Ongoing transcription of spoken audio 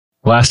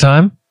Last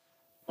time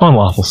on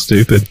Lawful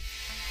Stupid,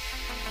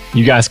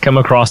 you guys come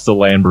across the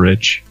land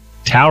bridge.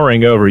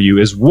 Towering over you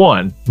is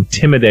one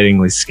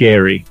intimidatingly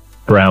scary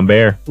brown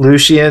bear.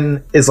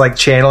 Lucian is like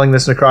channeling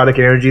this necrotic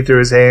energy through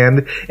his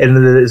hand into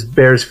this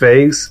bear's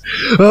face.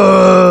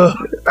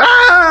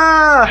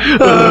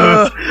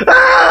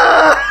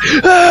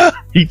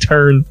 He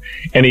turns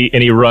and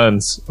he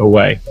runs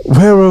away.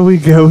 Where are we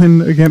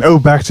going again? Oh,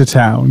 back to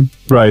town.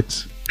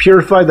 Right.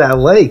 Purified that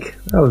lake.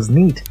 That was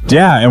neat.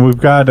 Yeah, and we've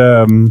got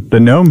the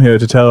gnome here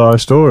to tell our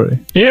story.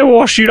 Yeah,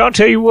 well, shoot, I'll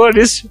tell you what,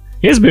 it's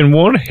been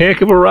one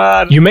heck of a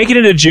ride. You make it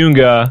into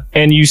Junga,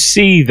 and you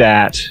see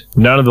that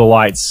none of the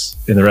lights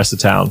in the rest of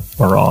town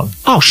are on.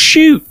 Oh,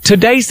 shoot,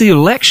 today's the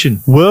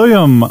election.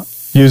 William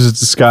uses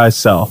disguise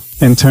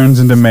self and turns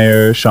into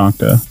Mayor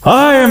Shankta.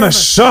 I am a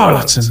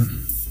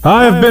charlatan.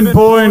 I have been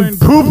pouring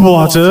poop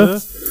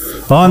water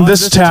on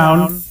this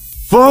town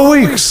for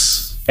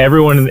weeks.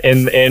 Everyone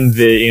in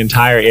the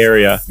entire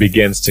area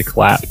begins to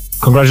clap.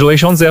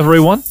 Congratulations,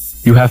 everyone.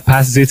 You have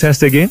passed the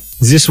test again.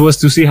 This was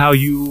to see how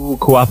you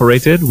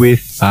cooperated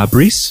with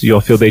Breeze,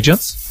 your field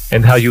agents,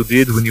 and how you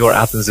did when you were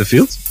out in the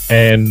field.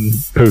 And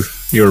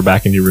poof, you're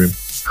back in your room.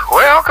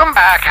 Welcome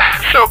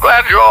back. So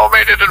glad you all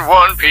made it in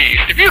one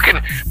piece. If you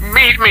can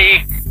meet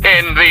me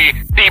in the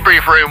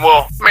debrief room,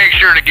 we'll make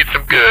sure to get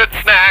some good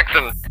snacks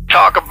and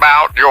talk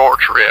about your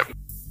trip.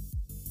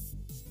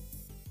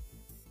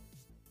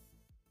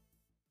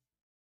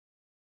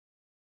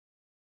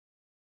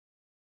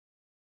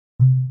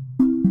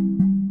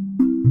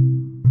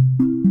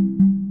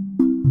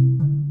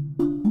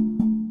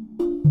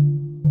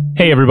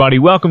 Hey everybody,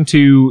 welcome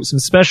to some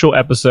special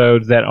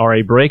episodes that are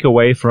a break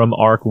away from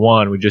Arc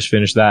 1. We just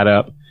finished that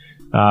up.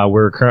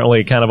 We're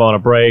currently kind of on a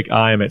break.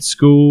 I am at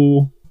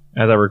school.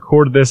 As I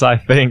recorded this, I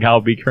think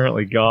I'll be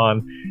currently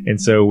gone. And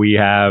so we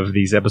have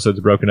these episodes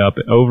broken up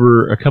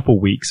over a couple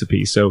weeks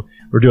apiece. So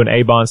we're doing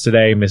A-Bonds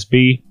today, Miss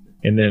B.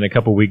 And then in a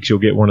couple weeks, you'll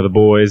get one of the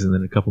boys. And then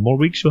in a couple more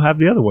weeks, you'll have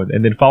the other one.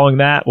 And then following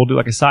that, we'll do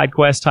like a side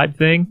quest type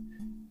thing.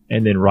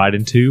 And then right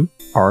into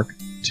Arc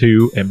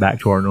 2 and back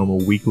to our normal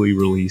weekly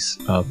release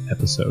of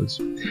episodes.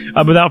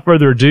 Without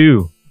further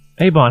ado,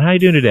 A-Bon, how you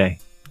doing today?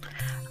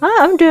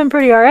 I'm doing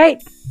pretty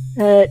alright.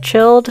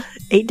 Chilled,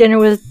 ate dinner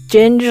with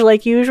Ginge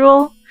like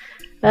usual.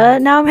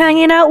 Now I'm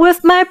hanging out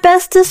with my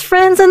bestest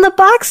friends in the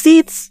box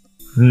seats.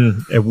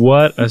 And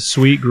what a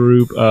sweet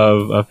group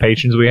of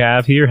patrons we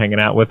have here hanging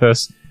out with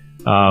us.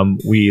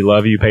 We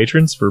love you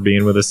patrons for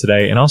being with us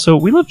today. And also,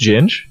 we love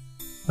Ginge.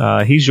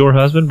 He's your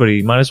husband, but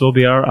he might as well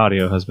be our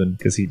audio husband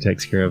because he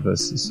takes care of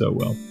us so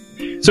well.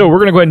 So we're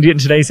going to go ahead and get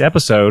into today's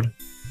episode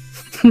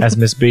as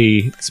Miss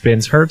B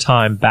spends her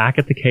time back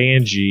at the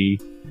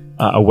KNG,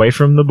 away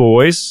from the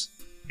boys,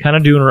 kind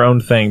of doing her own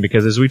thing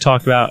because as we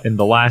talked about in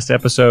the last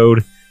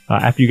episode,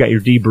 after you got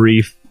your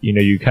debrief,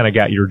 you kind of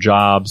got your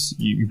jobs.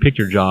 You picked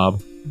your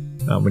job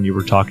when you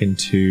were talking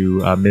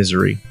to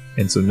Misery.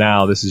 And so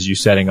now this is you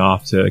setting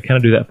off to kind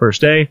of do that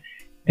first day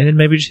and then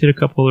maybe just hit a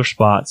couple other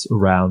spots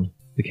around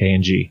the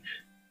KNG.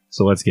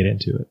 So let's get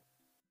into it.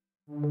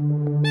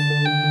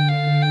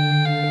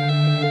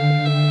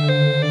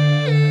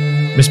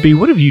 Miss B,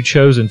 what have you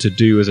chosen to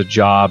do as a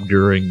job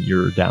during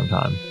your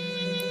downtime?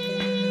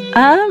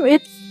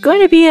 It's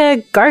going to be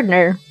a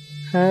gardener.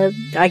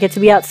 I get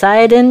to be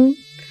outside and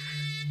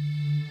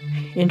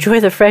enjoy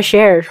the fresh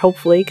air,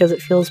 hopefully, because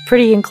it feels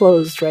pretty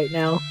enclosed right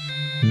now.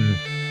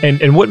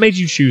 And what made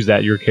you choose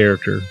that, your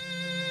character?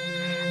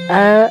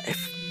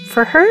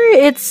 For her,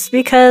 it's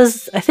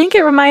because I think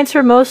it reminds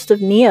her most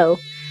of Neo.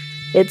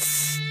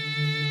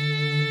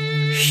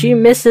 She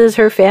misses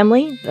her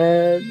family.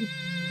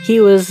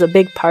 He was a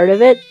big part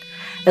of it,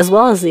 as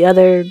well as the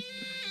other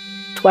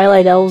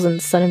Twilight Elves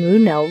and Sun and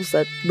Moon Elves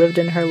that lived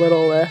in her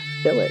little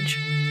village.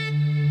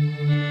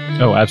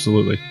 Oh,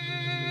 absolutely.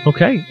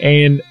 Okay,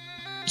 and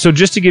so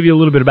just to give you a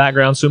little bit of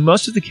background, so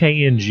most of the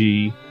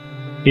KNG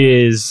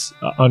is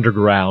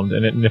underground,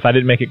 and if I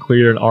didn't make it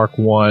clear in Arc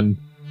 1,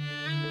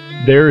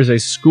 there is a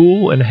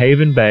school in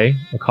Haven Bay,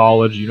 a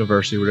college,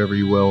 university, whatever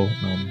you will,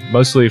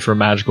 mostly for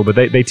magical, but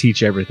they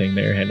teach everything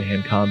there,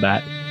 hand-to-hand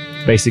combat,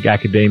 basic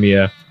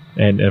academia,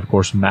 and of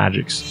course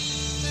magics.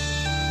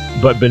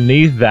 But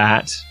beneath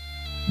that,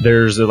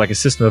 there's like a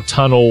system of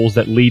tunnels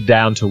that lead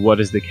down to what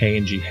is the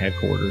KNG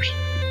headquarters.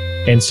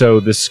 And so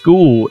the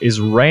school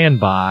is ran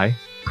by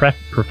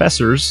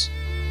professors,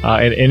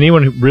 and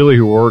anyone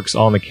who works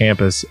on the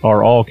campus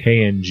are all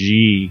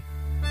KNG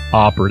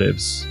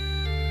operatives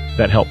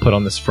that help put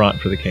on this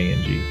front for the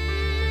KNG.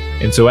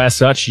 And so as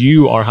such,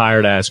 you are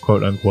hired as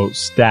quote-unquote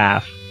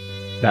staff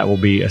that will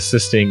be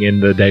assisting in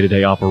the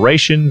day-to-day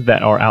operations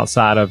that are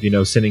outside of,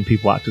 sending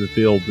people out to the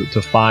field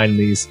to find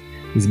these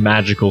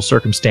magical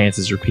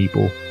circumstances or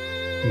people.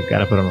 You've got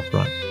to put on the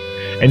front.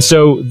 And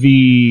so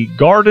the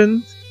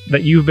garden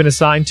that you've been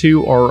assigned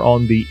to are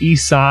on the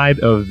east side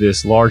of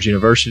this large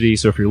university.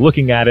 So if you're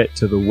looking at it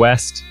to the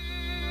west,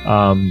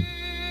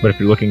 but if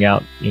you're looking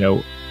out,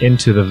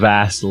 into the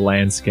vast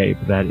landscape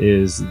that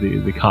is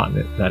the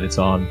continent that it's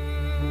on,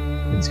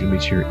 it's going to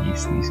be to your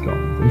east, these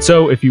gardens. And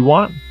so if you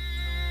want,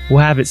 we'll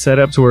have it set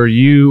up to where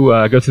you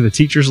go through the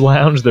teacher's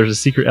lounge. There's a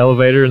secret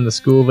elevator in the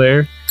school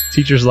there,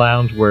 teacher's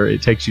lounge, where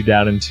it takes you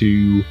down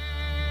into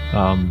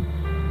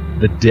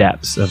the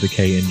depths of the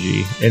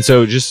KNG. And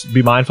so just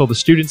be mindful of the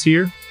students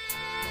here.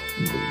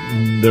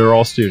 They're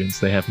all students.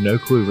 They have no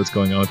clue what's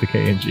going on with the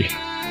KNG.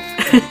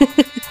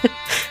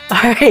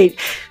 All right.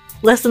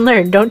 Lesson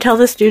learned. Don't tell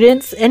the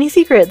students any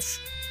secrets.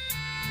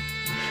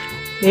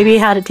 Maybe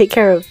how to take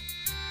care of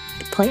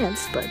the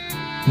plants, but...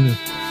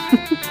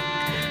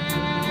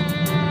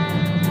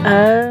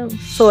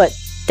 So what?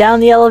 Down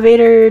the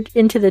elevator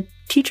into the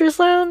teacher's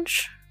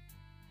lounge?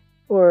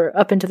 Or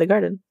up into the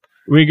garden?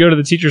 We go to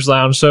the teacher's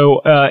lounge.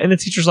 So in the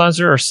teacher's lounge,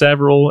 there are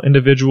several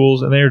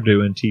individuals, and they're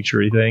doing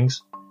teachery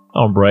things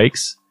on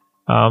breaks.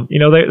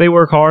 They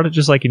work hard,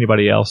 just like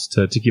anybody else,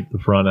 to keep the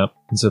front up.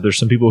 And so there's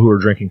some people who are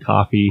drinking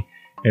coffee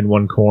in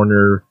one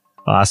corner.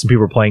 Some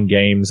people are playing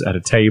games at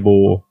a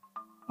table.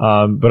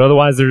 But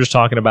otherwise, they're just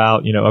talking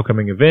about,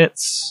 upcoming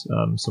events,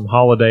 some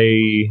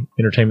holiday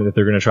entertainment that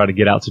they're going to try to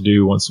get out to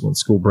do once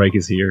school break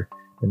is here,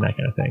 and that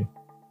kind of thing.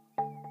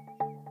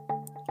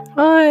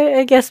 Well,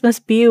 I guess Miss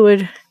B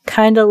would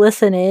kind of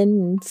listen in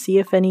and see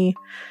if any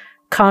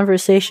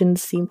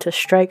conversations seem to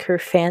strike her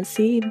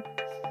fancy.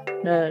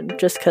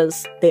 Just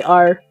because they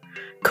are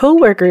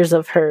co-workers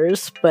of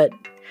hers, but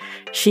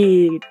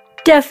she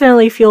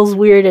definitely feels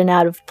weird and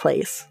out of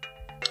place.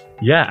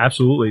 Yeah,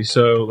 absolutely.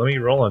 So let me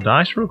roll a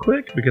dice real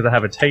quick because I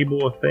have a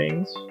table of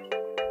things.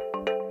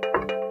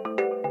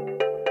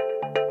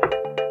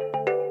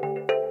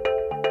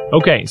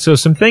 Okay, so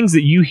some things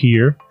that you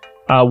hear.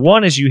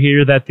 One is you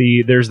hear that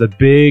there's the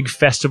big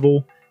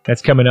festival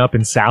that's coming up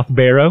in South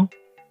Barrow.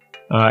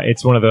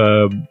 It's one of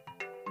the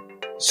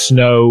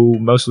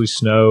mostly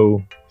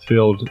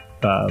snow-filled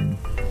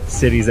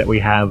cities that we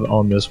have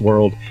on this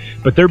world.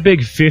 But their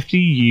big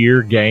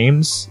 50-year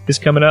games is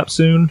coming up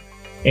soon.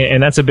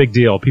 And that's a big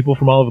deal. People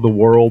from all over the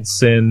world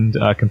send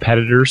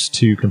competitors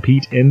to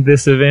compete in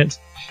this event.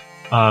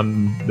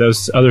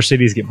 Those other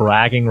cities get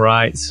bragging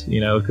rights,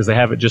 because they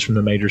have it just from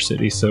the major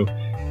cities. So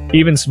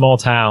even small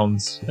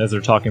towns, as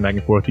they're talking back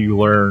and forth, you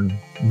learn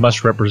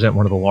must represent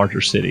one of the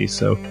larger cities.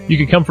 So you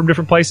can come from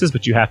different places,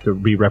 but you have to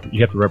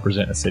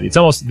represent a city. It's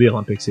almost the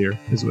Olympics here,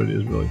 is what it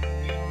is really.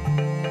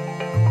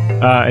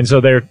 And so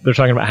they're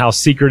talking about how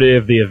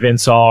secretive the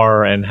events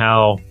are and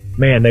how,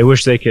 man, they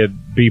wish they could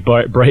be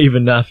brave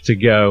enough to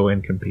go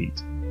and compete.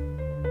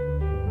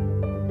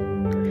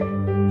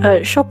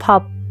 She'll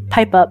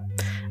pipe up.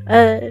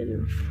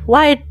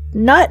 Why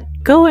not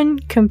go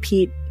and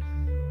compete?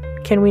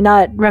 Can we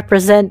not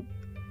represent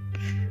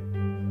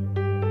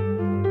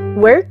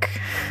work?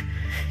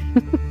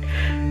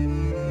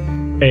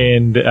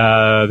 And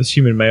this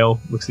human male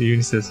looks at you and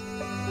he says,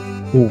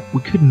 well,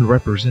 we couldn't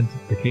represent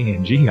the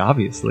KNG,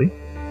 obviously.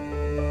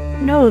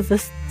 No, the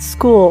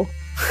school.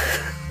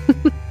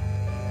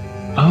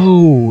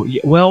 Oh,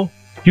 yeah, well,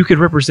 you could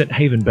represent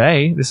Haven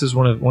Bay. This is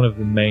one of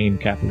the main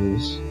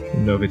capitals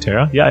in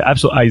Novaterra. Yeah,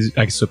 absolutely.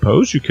 I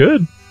suppose you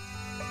could.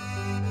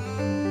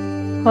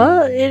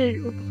 Well,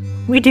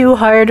 we do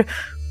hard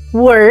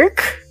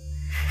work.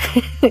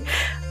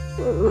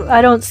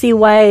 I don't see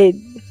why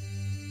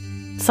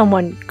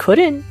someone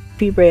couldn't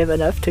be brave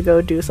enough to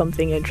go do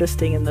something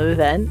interesting in the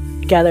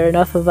event. Gather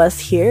enough of us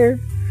here.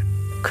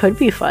 Could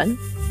be fun.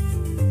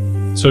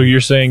 So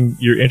you're saying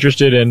you're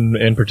interested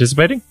in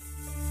participating?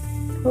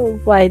 Well,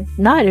 why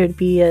not? It would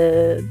be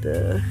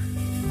the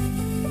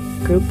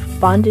group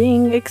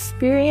bonding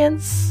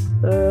experience.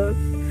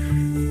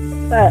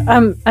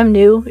 I'm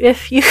new,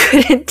 if you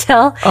couldn't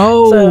tell.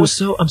 Oh,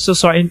 so I'm so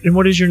sorry. And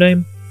what is your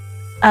name?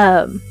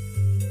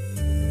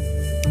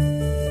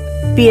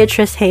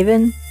 Beatrice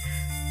Haven.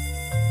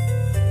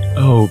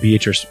 Oh,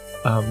 Beatrice.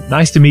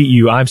 Nice to meet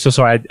you. I'm so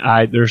sorry.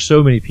 There are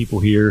so many people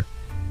here.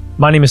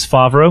 My name is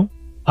Favreau.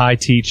 I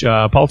teach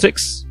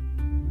politics.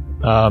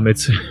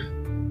 It's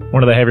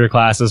one of the heavier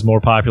classes,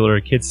 more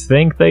popular. Kids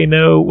think they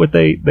know what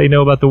they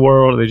know about the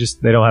world.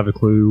 They don't have a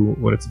clue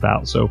what it's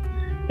about. So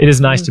it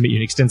is nice to meet you.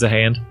 And he extends a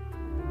hand.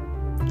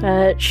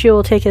 She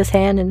will take his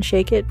hand and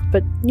shake it,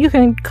 but you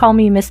can call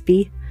me Miss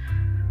B.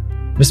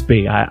 Miss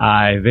B,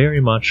 I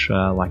very much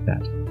like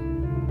that.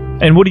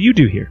 And what do you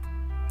do here?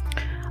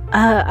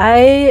 I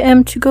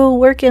am to go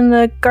work in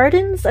the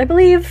gardens, I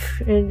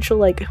believe. And she'll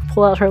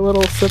pull out her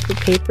little slip of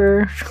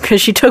paper because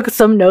she took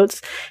some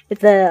notes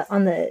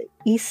on the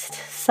east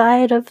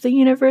side of the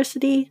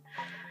university.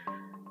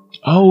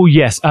 Oh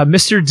yes,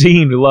 Mr.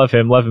 Dean, we love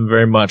him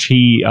very much.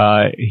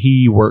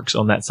 He works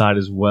on that side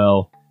as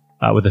well,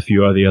 with a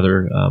few of the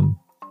other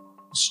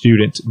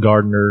student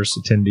gardeners,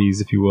 attendees,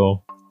 if you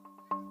will.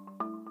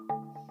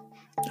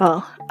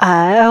 Well,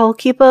 I'll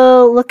keep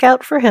a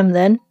lookout for him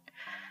then.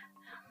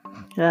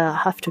 I'll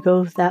have to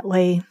go that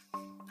way,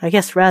 I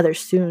guess, rather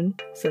soon,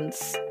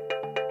 since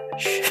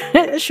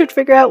I should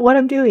figure out what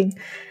I'm doing.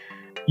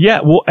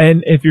 Yeah, well,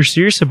 and if you're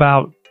serious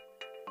about,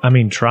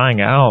 trying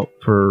out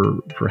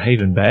for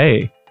Haven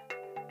Bay,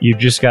 you've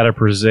just got to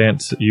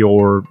present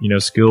your,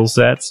 skill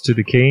sets to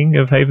the king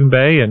of Haven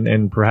Bay,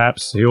 and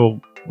perhaps he'll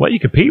let you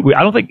compete.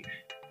 I don't think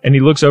And he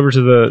looks over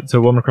to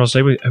the woman across the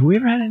table. Have we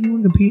ever had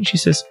anyone compete? And she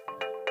says,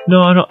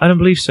 "No, I don't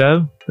believe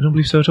so. I don't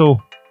believe so at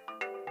all."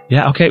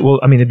 Yeah, okay. Well,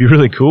 I mean, it'd be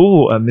really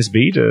cool, Miss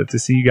B, to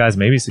see you guys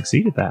maybe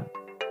succeed at that.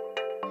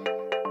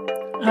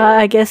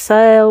 I guess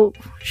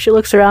she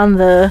looks around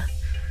the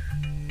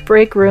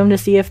break room to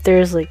see if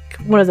there's like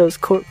one of those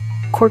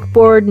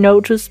corkboard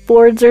notice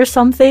boards or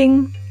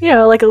something. You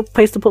know, like a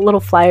place to put little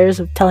flyers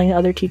of telling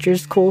other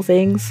teachers cool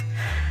things.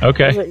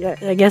 Okay.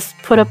 I guess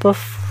put up a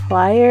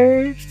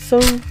flyer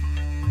so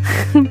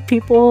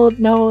people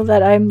know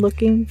that I'm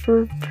looking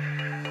for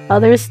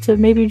others to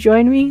maybe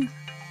join me.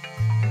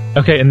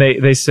 Okay, and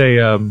they say,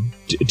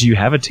 do you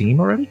have a team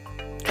already?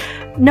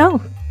 No,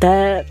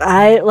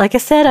 like I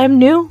said, I'm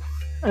new.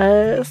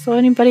 So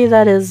anybody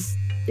that is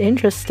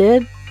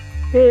interested,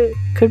 it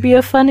could be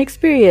a fun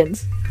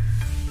experience.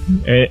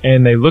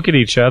 And they look at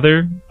each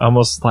other,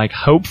 almost like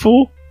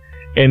hopeful,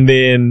 and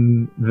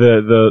then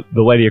the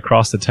lady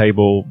across the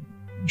table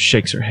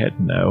shakes her head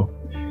no.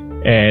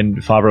 And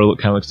Favreau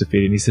kind of looks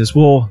defeated, and he says,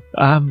 "Well,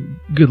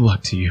 good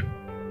luck to you."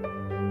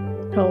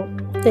 Oh,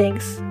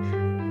 thanks.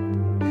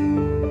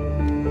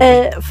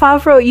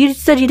 Favreau, you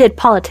said you did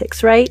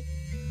politics, right?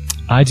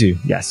 I do.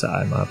 Yes,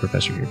 I'm a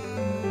professor here.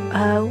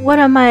 One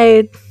of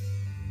my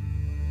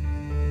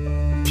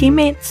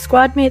teammates,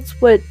 squad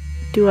mates, what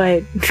do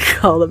I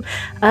call them?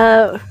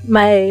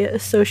 My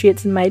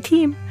associates in my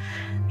team.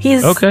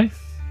 He's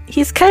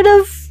kind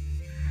of...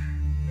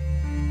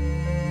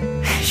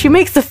 She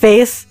makes the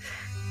face.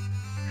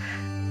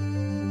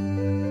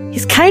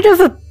 He's kind of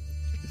a...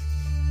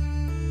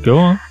 Go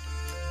on.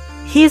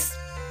 He's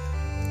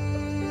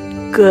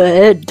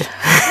good.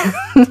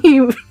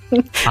 You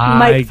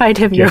might find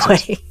him your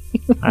way.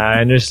 I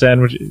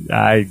understand what you,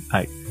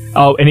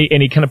 and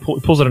he kind of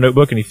pulls out a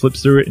notebook and he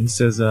flips through it and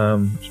says,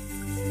 William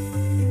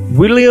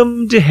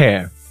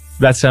DeHare.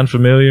 That sound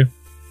familiar?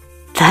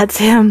 That's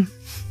him.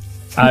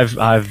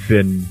 I've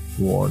been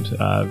warned.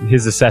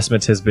 His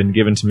assessment has been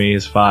given to me,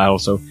 his file,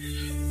 so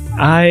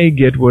I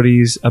get what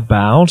he's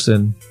about,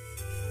 and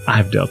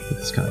I've dealt with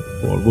this kind of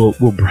before.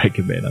 We'll break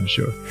him in, I'm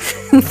sure.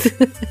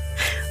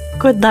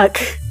 Good luck.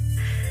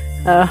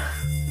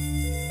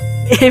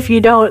 If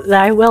you don't,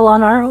 I will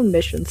on our own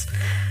missions.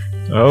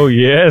 Oh,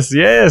 yes.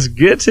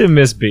 Get him,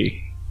 Miss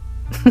B.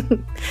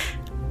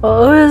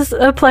 Well, it was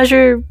a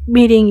pleasure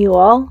meeting you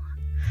all.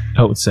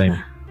 Oh,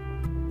 same.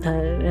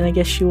 And I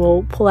guess she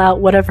will pull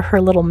out whatever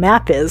her little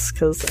map is,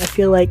 because I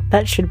feel like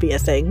that should be a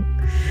thing.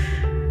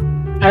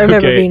 I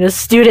remember being a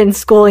student in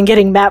school and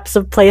getting maps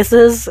of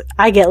places.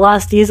 I get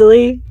lost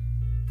easily.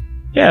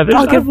 Yeah,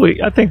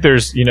 I think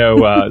there's,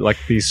 like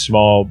these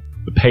small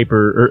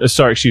paper,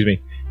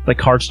 like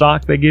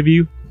cardstock they give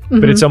you.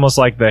 But it's almost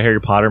like the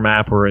Harry Potter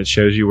map where it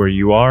shows you where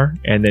you are.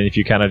 And then if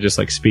you kind of just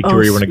like speak to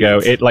where you want to go,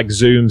 it like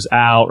zooms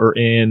out or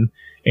in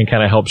and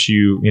kind of helps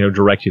you,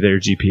 direct you there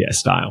GPS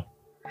style.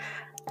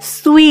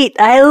 Sweet.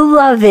 I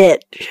love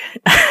it.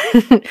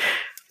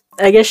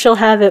 I guess she'll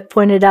have it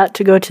pointed out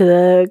to go to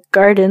the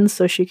garden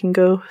so she can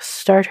go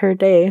start her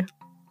day.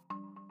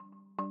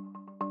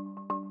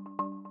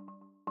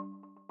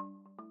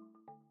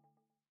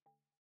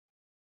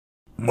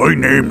 My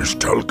name is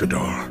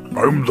Telkadar.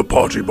 I'm the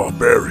party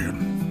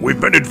barbarian. We've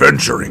been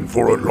adventuring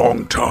for a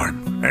long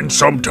time, and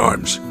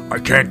sometimes I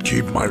can't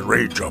keep my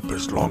rage up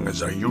as long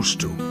as I used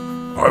to.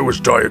 I was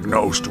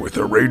diagnosed with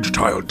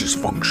erectile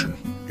dysfunction.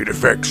 It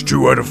affects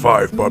 2 out of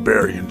 5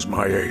 barbarians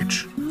my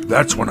age.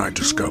 That's when I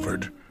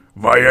discovered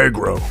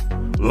Viagra.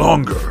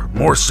 Longer,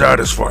 more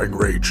satisfying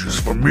rages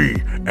for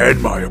me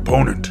and my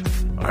opponent.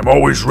 I'm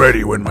always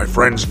ready when my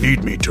friends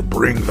need me to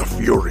bring the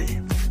fury.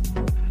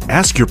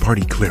 Ask your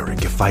party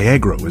cleric if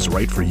Viagra is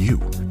right for you.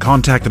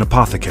 Contact an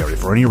apothecary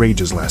for any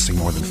rages lasting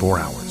more than 4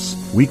 hours.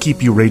 We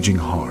keep you raging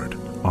hard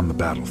on the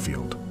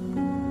battlefield.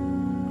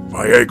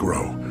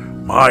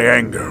 Viagra, my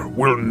anger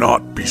will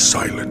not be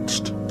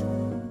silenced.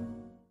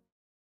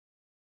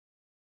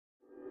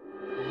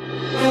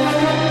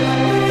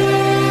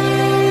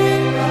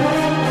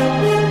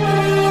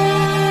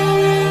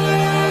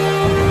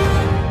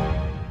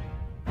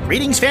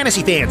 Greetings,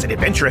 fantasy fans and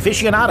adventure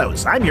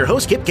aficionados. I'm your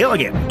host, Kip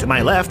Gilligan. To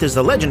my left is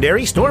the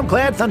legendary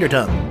Stormclad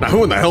Thundertongue. Now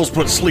who in the hell's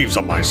put sleeves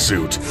on my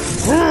suit?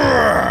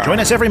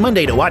 Join us every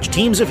Monday to watch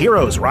teams of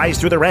heroes rise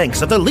through the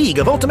ranks of the League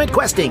of Ultimate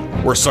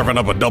Questing. We're serving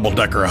up a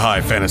double-decker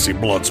high fantasy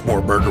blood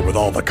sport burger with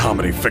all the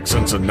comedy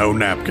fixins and no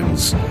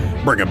napkins.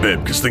 Bring a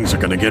bib, because things are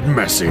gonna get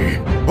messy.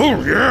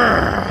 Oh,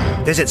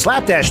 yeah! Visit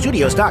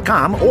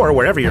slapdashstudios.com or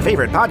wherever your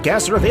favorite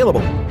podcasts are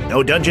available.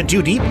 No dungeon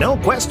too deep, no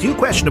quest too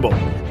questionable.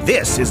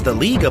 This is the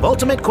League of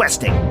Ultimate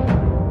Questing.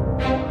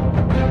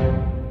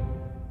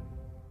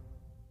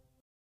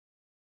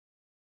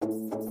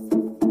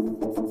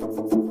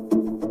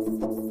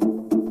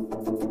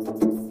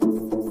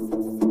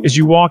 As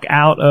you walk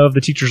out of the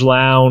teacher's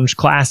lounge,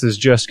 class is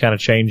just kind of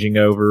changing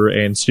over,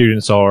 and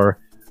students are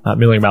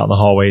milling about in the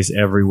hallways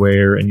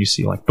everywhere, and you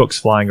see like books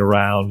flying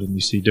around, and you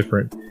see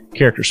different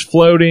characters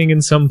floating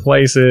in some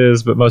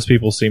places, but most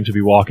people seem to be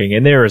walking,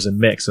 and there is a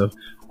mix of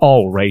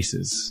all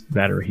races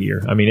that are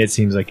here. I mean, it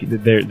seems like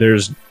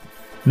there's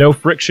no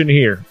friction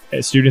here.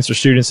 Students are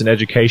students, and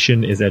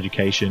education is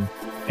education,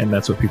 and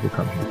that's what people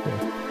come here for.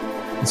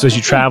 And so as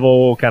you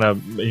travel, kind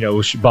of,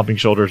 bumping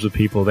shoulders with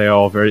people, they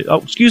all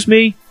excuse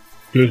me,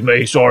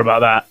 sorry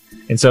about that.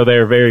 And so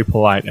they're very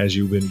polite as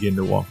you begin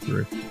to walk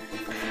through.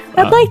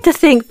 I'd like to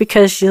think,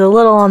 because she's a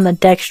little on the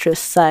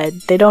dexterous side,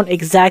 they don't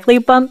exactly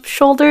bump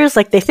shoulders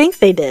like they think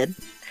they did.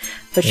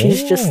 But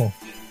she's just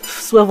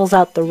swivels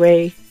out the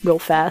ray real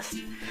fast.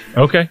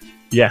 Okay.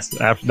 Yes,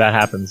 after that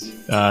happens.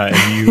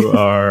 And you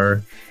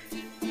are...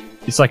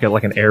 It's like an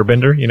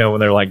airbender, when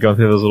they're like going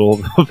through those little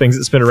things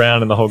that spin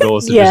around, and the whole goal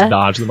is to just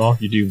dodge them all.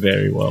 You do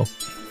very well.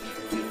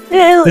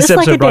 Yeah, this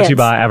episode brought to you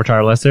by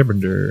Avatar: Last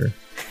Airbender.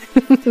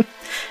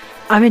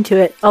 I'm into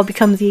it. I'll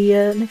become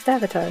the next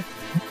Avatar.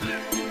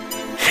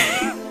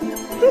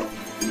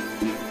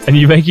 And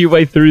you make your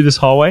way through this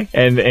hallway,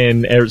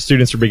 and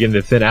students are beginning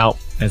to thin out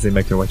as they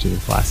make their way to their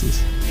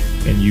classes.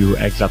 And you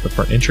exit out the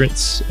front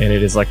entrance, and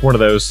it is like one of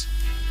those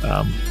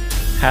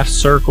half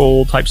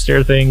circle type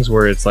stair things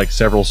where it's like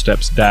several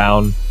steps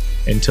down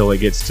until it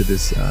gets to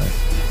this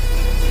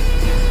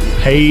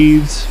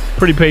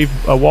pretty paved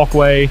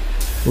walkway.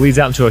 It leads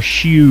out into a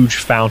huge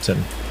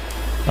fountain.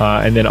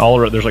 And then all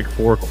around, there's like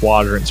 4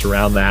 quadrants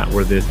around that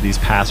where these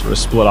paths are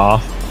split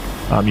off.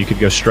 You could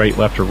go straight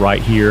left or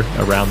right here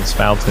around this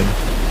fountain.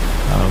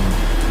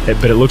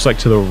 But it looks like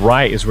to the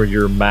right is where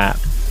your map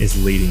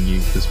is leading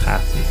you. This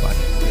path looks like.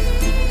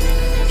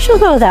 She'll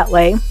go that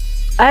way.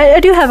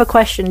 I do have a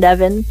question,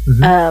 Devin.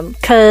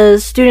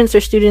 Because students are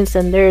students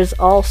and there's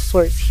all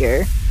sorts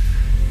here.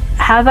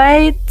 Have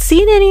I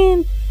seen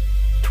any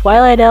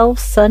Twilight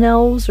Elves, Sun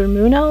Elves, or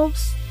Moon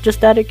Elves?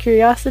 Just out of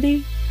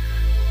curiosity?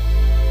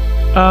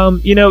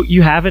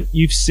 You haven't.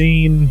 You've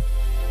seen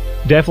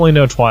definitely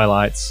no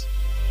Twilights.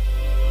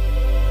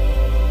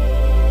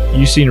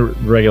 You've seen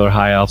regular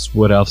High Elves,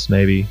 Wood Elves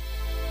maybe,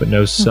 but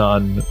no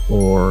Sun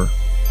or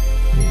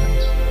Moon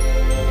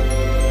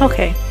Elves.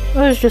 Okay,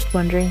 I was just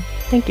wondering.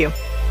 Thank you.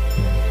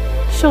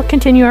 She'll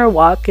continue her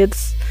walk.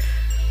 It's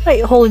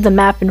like holding the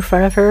map in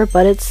front of her,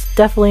 but it's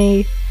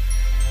definitely...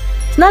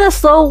 It's not a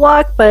slow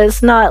walk, but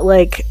it's not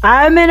like,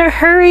 I'm in a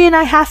hurry and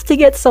I have to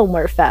get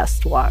somewhere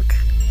fast walk.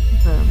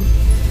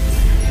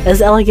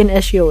 As elegant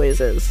as she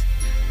always is.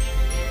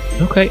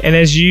 Okay, and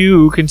as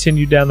you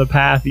continue down the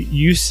path,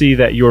 you see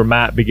that your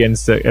map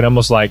begins to... And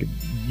almost like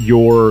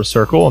your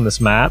circle on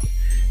this map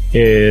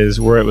is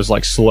where it was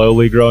like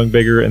slowly growing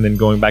bigger and then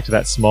going back to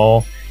that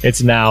small.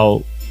 It's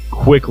now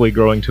quickly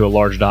growing to a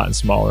large dot and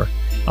smaller.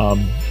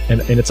 And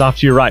it's off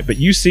to your right, but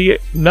you see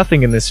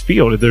nothing in this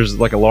field. There's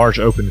like a large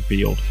open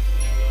field,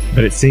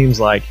 but it seems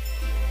like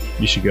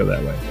you should go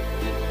that way.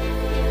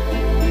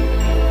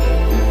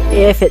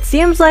 If it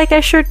seems like I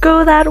should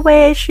go that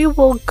way, she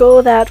will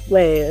go that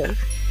way.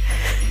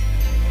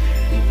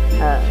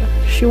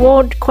 She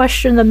won't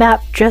question the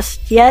map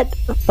just yet,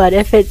 but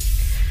if it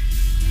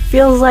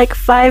feels like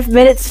 5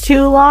 minutes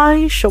too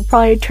long, she'll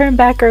probably turn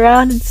back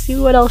around and see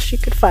what else she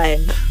could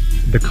find.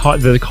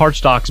 The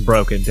cardstock's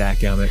broken,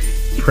 dadgummit.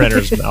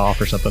 Printer's off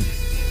or something.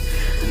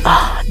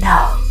 Oh,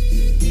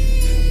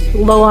 no.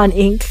 Low on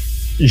ink.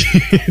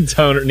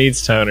 Toner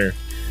needs toner.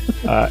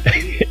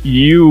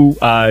 You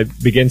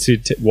begin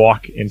to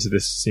walk into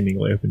this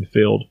seemingly open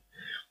field.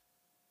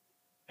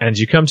 And as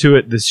you come to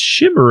it, this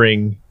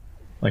shimmering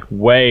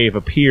wave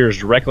appears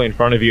directly in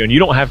front of you, and you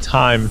don't have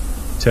time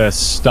to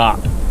stop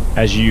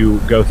as you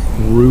go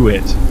through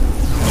it.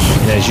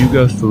 And as you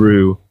go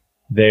through,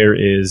 there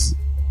is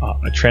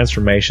a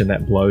transformation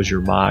that blows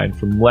your mind.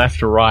 From left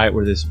to right,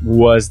 where this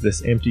was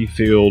this empty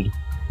field,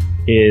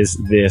 is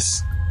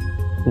this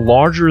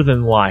larger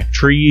than life.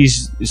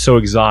 Trees so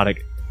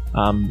exotic.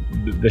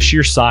 The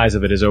sheer size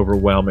of it is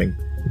overwhelming.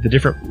 The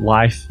different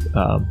life,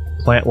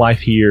 plant life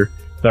here.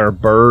 There are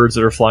birds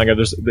that are flying up.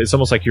 It's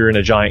almost like you're in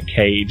a giant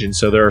cage, and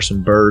so there are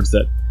some birds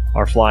that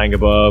are flying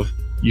above.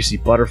 You see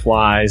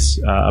butterflies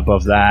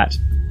above that.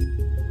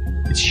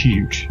 It's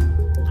huge.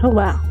 Oh,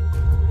 wow.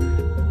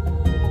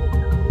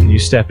 And you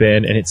step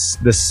in, and it's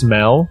the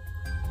smell,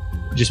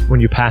 just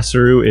when you pass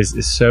through,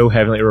 is so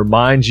heavenly. It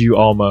reminds you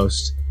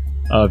almost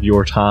of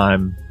your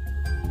time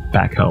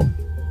back home.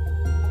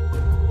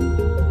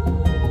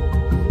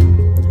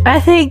 I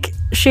think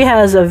she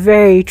has a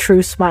very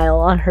true smile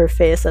on her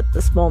face at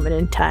this moment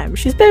in time.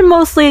 She's been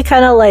mostly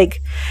kind of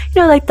like,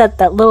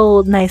 that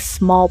little nice,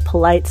 small,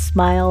 polite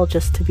smile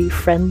just to be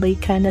friendly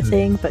kind of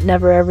thing, but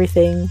never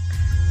anything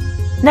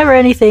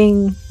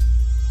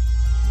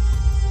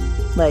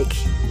like,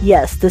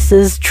 yes, this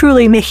is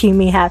truly making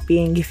me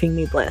happy and giving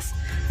me bliss.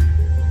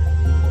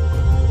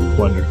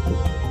 Wonderful.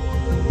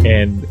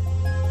 And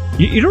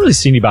you don't really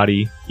see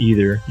anybody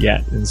either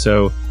yet, and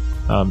so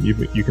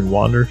you can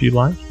wander if you'd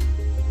like.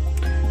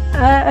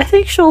 I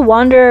think she'll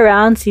wander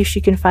around, see if she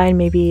can find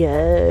maybe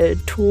a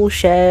tool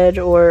shed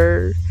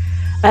or,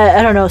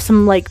 I don't know,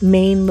 some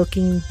main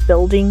looking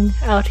building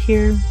out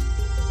here.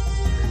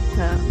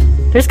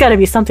 There's got to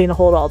be something to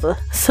hold all the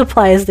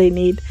supplies they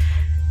need,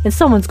 and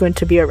someone's going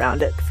to be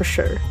around it for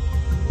sure.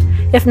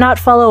 If not,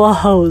 follow a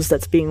hose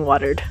that's being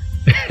watered.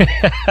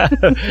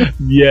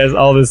 Yes,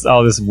 all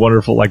this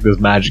wonderful, like this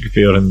magic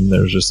field, and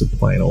there's just a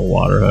plain old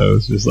water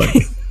hose, just like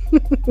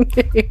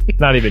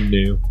not even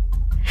new.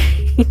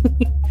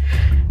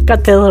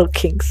 Got the little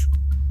kinks.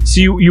 So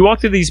you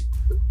walk through these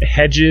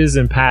hedges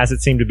and paths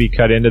that seem to be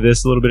cut into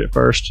this a little bit at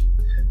first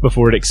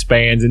before it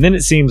expands, and then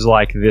it seems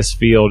like this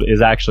field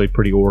is actually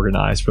pretty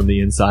organized from the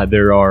inside.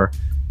 There are,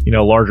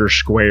 larger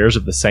squares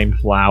of the same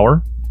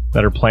flower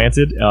that are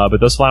planted, but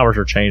those flowers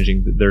are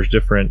changing. There's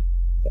different,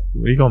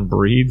 what are you calling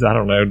breeds? I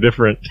don't know,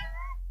 different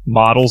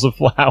models of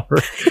flower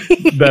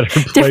that are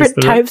placed.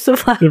 Different types of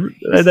flower.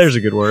 There's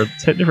a good word.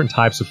 Different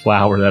types of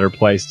flower that are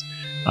placed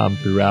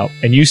throughout.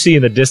 And you see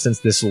in the distance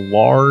this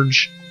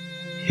large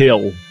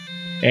hill,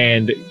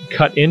 and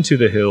cut into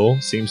the hill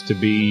seems to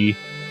be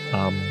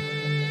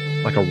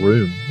like a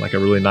room, like a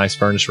really nice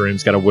furnished room.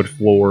 It's got a wood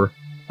floor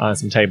and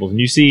some tables. And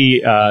you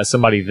see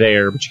somebody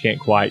there, but you can't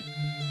quite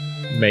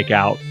make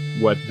out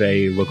what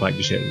they look like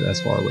just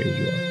as far away as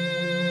you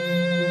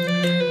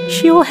are.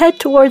 She will head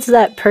towards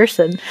that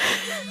person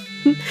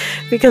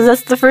because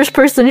that's the first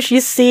person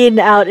she's seen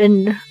out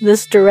in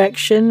this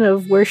direction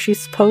of where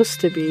she's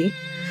supposed to be.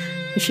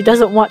 And she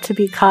doesn't want to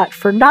be caught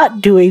for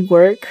not doing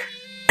work,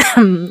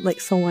 like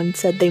someone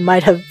said they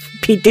might have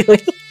been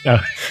doing.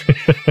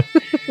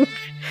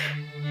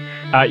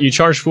 You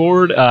charge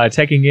forward,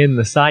 taking in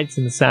the sights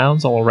and the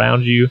sounds all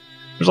around you.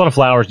 There's a lot of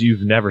flowers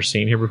you've never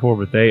seen here before,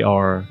 but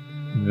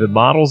the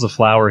models of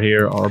flower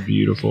here are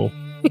beautiful.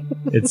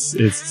 It's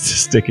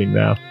sticking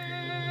now.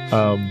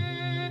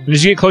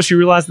 As you get closer, you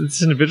realize that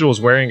this individual is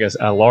wearing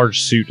a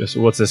large suit.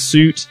 So it's a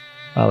suit,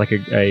 like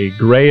a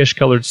grayish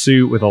colored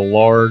suit with a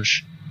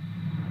large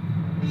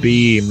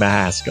bee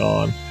mask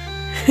on.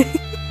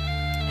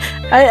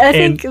 I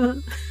think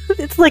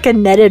it's like a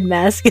netted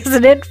mask,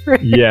 isn't it?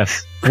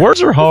 Yes.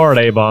 Words are hard,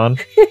 Avon.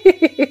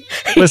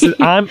 Listen,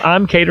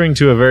 I'm catering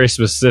to a very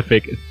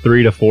specific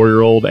 3 to 4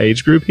 year old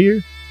age group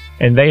here,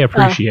 and they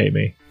appreciate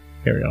me.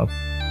 Carry on.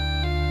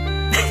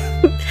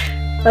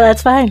 Well,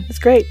 that's fine. That's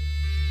great.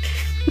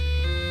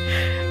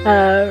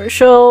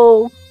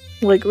 She'll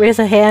raise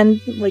a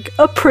hand, like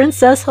a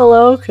princess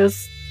hello,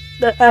 because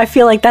I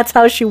feel like that's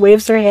how she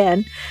waves her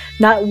hand,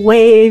 not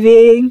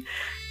waving,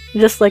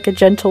 just like a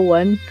gentle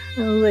one.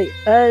 I was like,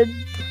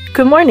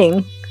 good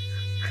morning.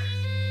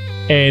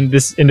 And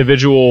this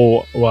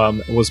individual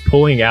was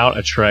pulling out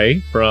a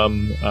tray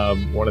from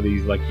one of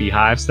these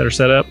beehives that are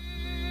set up,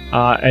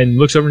 and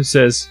looks over and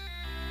says,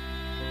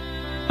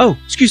 "Oh,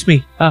 excuse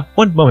me,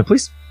 one moment,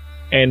 please,"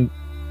 and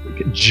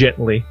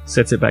gently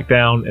sets it back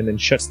down, and then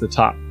shuts the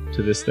top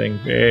to this thing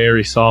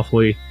very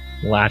softly,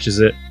 latches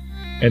it,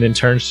 and then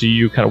turns to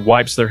you, kind of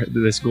wipes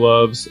this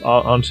gloves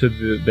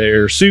onto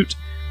their suit,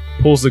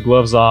 pulls the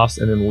gloves off,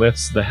 and then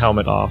lifts the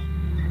helmet off.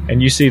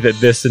 And you see that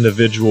this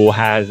individual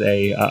has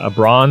a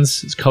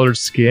bronze-colored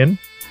skin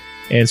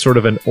and sort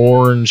of an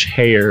orange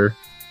hair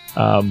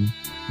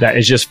that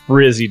is just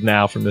frizzied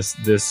now from this.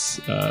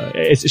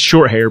 It's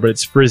short hair, but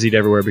it's frizzied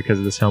everywhere because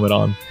of this helmet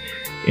on.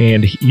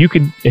 And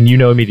you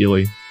know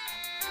immediately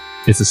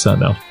it's a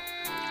sun elf.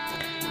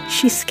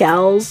 She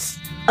scowls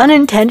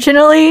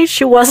unintentionally.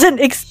 She wasn't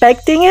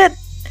expecting it.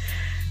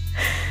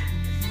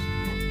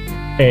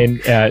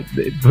 And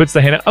puts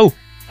the hand out. "Oh,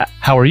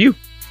 how are you?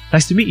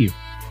 Nice to meet you."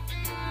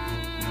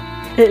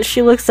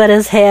 She looks at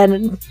his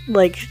hand,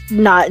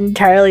 not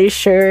entirely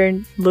sure,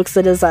 and looks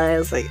at his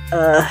eyes,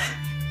 and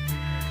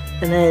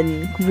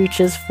then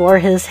reaches for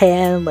his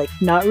hand,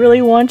 not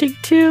really wanting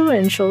to,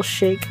 and she'll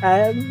shake.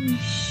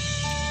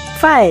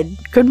 Fine.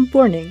 Good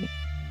morning.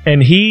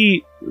 And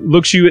he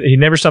looks you. He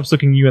never stops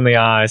looking you in the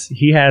eyes.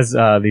 He has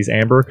these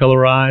amber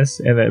color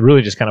eyes, and that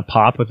really just kind of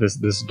pop with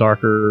this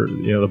darker,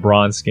 the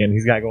bronze skin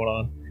he's got going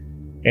on,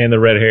 and the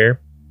red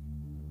hair.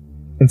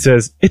 And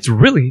says, "It's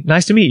really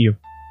nice to meet you.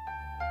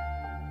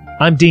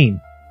 I'm Dean."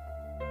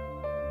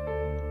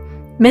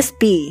 Miss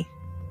B.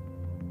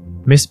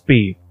 Miss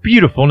B.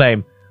 Beautiful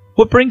name.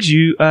 What brings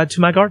you to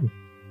my garden?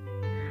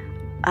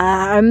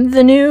 I'm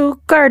the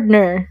new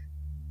gardener.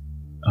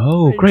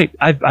 Oh, great.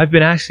 I've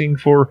been asking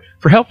for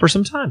help for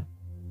some time.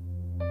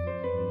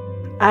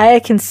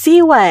 I can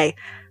see why.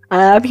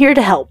 I'm here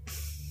to help.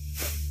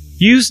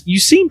 You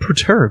seem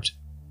perturbed.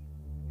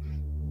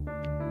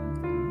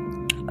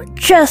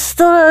 Just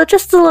a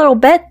little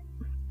bit.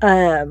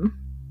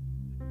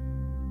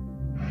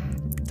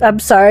 I'm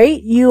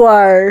sorry, you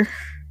are...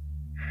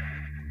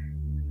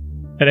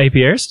 An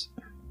apiarist?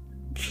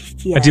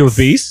 Yes. I deal with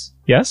bees?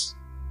 Yes?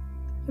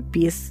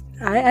 Bees.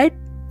 I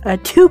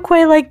do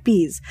quite like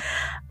bees.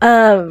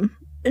 No,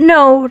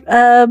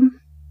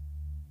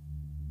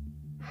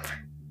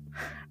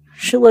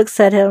 she looks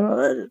at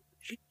him.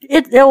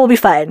 It will be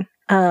fine.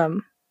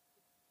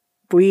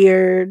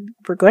 We're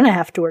going to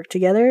have to work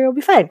together. It'll be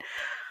fine.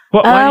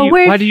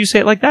 Why do you say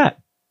it like that?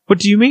 What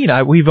do you mean?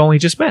 We've only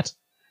just met.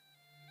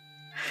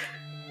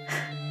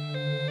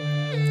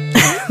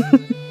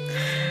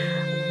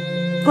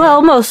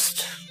 Well,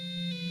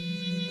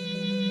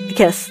 I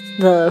guess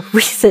the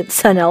recent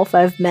sun elf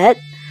I've met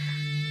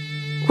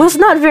was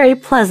not very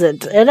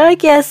pleasant, and I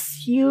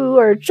guess you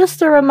are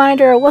just a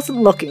reminder I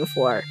wasn't looking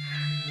for.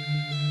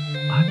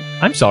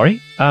 I'm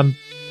sorry. Do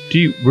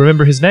you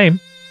remember his name?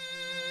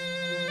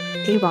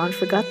 Avon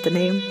forgot the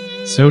name.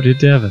 So did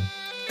Devin.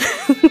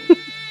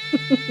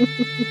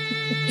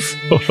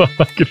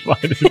 I can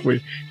find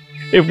it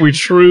if we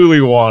truly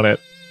want it.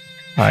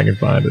 I can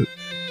find it.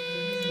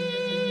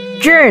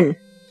 Jern.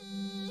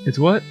 It's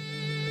what?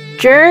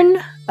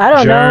 Jern? I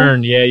don't know.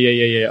 Jern.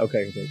 Yeah.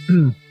 Okay.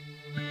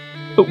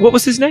 But what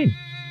was his name?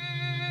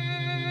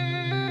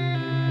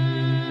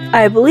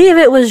 I believe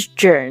it was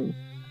Jern.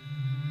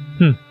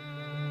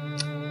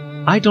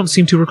 I don't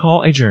seem to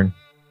recall a Jern.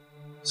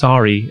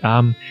 Sorry.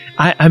 I'm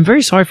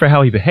very sorry for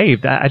how he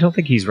behaved. I don't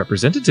think he's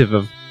representative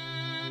of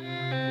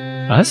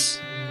us.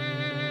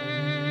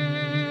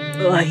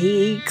 Well,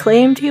 he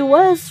claimed he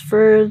was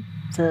for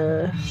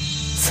the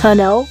Sun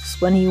Elves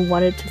when he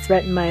wanted to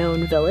threaten my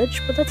own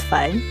village, but that's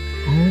fine.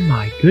 Oh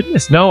my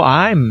goodness. No,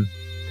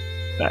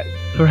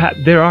 perhaps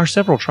there are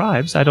several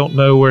tribes. I don't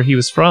know where he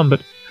was from,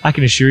 but I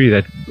can assure you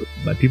that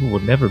my people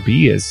would never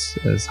be as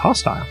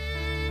hostile.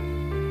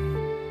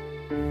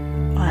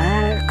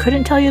 I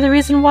couldn't tell you the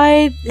reason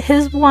why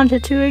his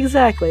wanted to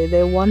exactly.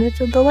 They wanted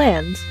the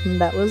lands, and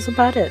that was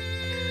about it.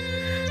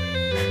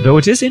 Though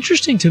it is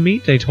interesting to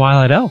meet a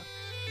Twilight Elf.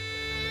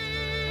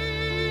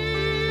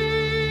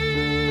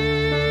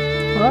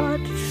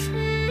 What?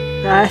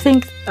 I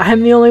think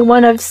I'm the only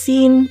one I've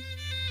seen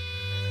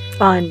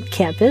on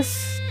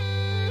campus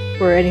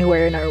or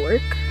anywhere in our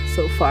work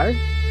so far.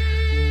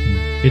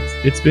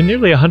 It's been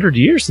nearly 100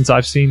 years since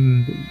I've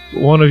seen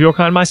one of your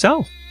kind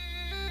myself.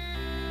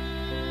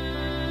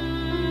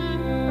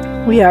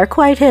 We are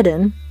quite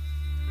hidden.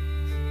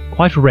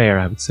 Quite rare,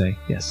 I would say.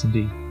 Yes,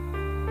 indeed.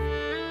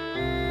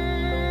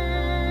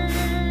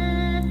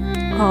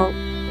 Well,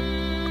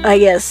 I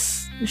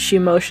guess she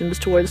motions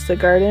towards the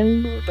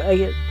garden.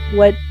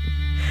 What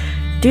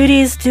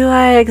duties do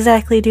I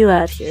exactly do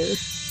out here?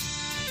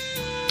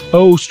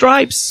 Oh,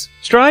 Stripes!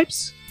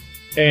 Stripes!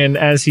 And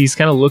as he's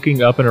kind of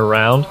looking up and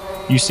around,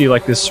 you see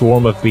like this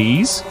swarm of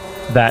bees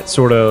that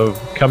sort of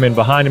come in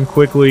behind him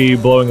quickly,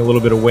 blowing a little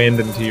bit of wind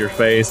into your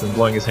face and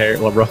blowing his hair,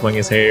 ruffling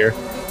his hair.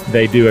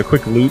 They do a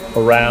quick loop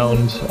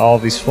around all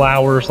these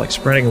flowers, like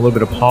spreading a little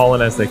bit of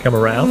pollen as they come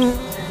around.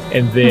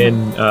 And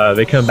then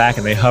they come back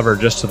and they hover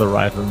just to the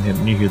right of him,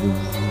 and you hear the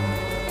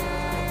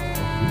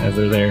as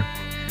they're there.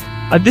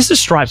 This is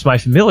Stripes, my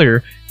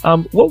familiar.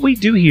 What we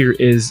do here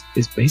is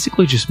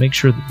basically just make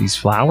sure that these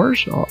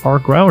flowers are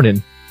grown,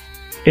 and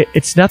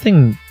it's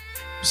nothing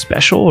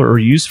special or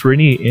used for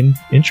any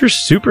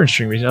super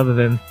interesting reason other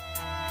than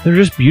they're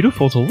just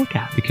beautiful to look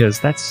at,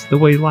 because that's the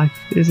way life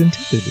is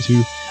intended,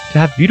 to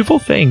have beautiful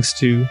things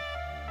to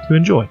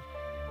enjoy.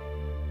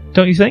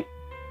 Don't you think?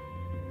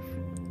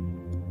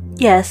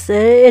 Yes,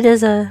 it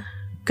is a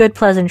good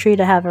pleasantry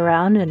to have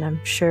around, and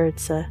I'm sure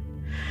it's a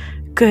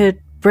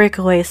good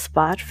breakaway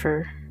spot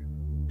for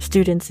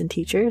students and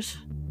teachers.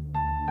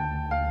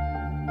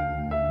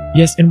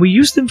 Yes, and we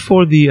use them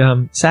for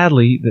the,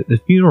 sadly, the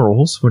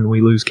funerals when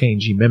we lose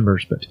K&G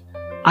members, but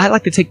I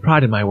like to take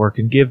pride in my work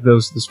and give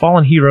those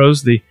fallen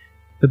heroes the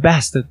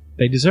best that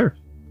they deserve.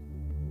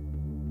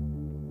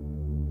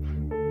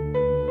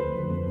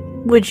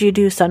 Would you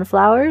do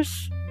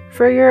sunflowers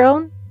for your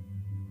own?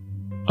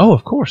 Oh,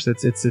 of course.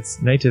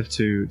 It's native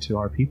to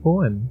our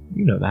people, and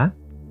you know that.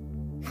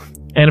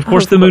 And of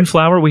course, the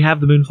moonflower. We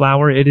have the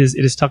moonflower. It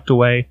is tucked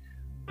away,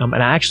 and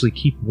I actually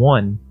keep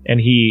one. And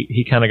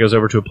he kind of goes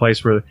over to a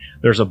place where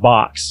there's a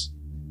box,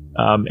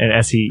 and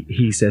as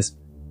he says,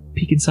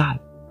 "Peek inside."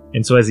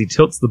 And so as he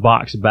tilts the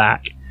box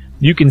back,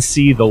 you can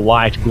see the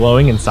light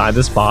glowing inside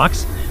this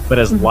box. But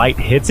as light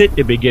hits it,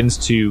 it begins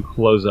to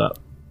close up,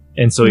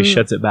 and so he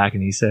shuts it back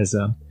and he says,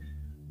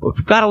 "Well,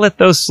 we've got to let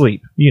those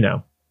sleep, you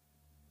know."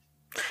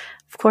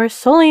 Of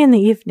course, only in the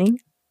evening.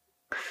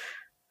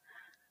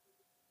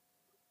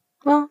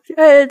 Well,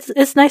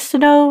 it's nice to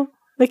know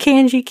the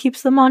K&G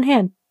keeps them on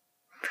hand.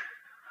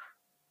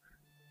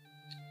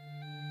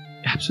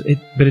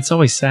 Absolutely, but it's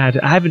always sad.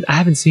 I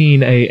haven't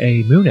seen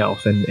a moon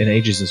elf in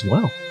ages as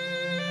well,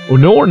 or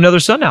nor another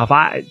sun elf.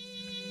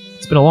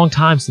 It's been a long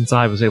time since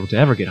I was able to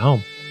ever get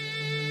home.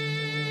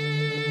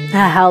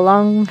 How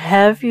long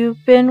have you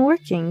been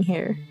working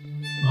here?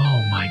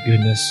 Oh my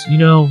goodness! You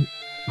know,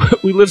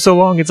 we live so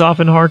long; it's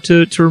often hard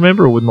to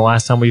remember when the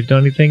last time we've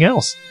done anything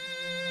else.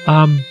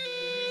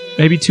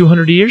 Maybe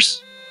 200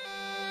 years.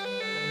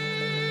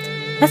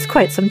 That's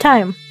quite some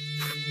time.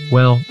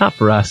 Well, not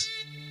for us.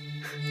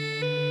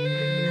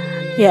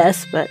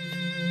 Yes, but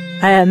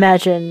I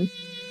imagine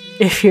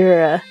if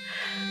your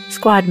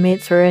squad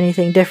mates were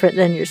anything different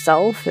than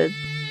yourself, it'd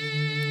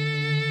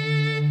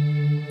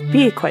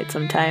be quite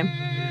some time.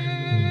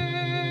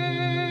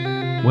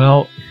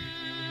 Well,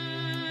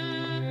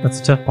 that's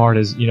the tough part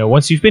is, you know,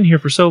 once you've been here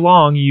for so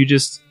long, you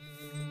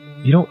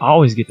don't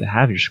always get to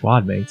have your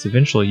squad mates.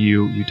 Eventually,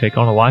 you take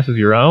on a life of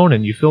your own,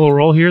 and you fill a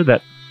role here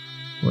that,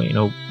 well, you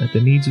know, at the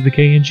needs of the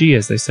K&G,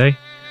 as they say.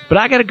 But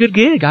I got a good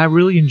gig. I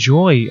really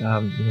enjoy,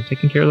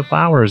 taking care of the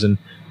flowers and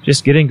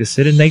just getting to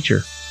sit in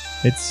nature.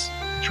 It's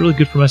really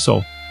good for my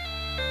soul.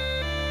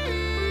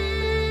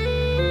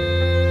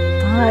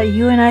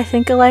 You and I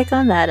think alike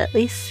on that, at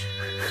least.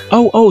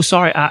 Oh,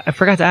 sorry. I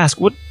forgot to ask.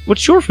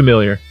 What's your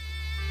familiar?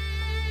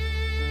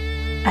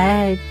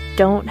 I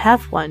don't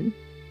have one.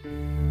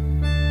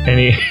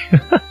 Any?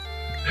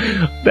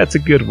 That's a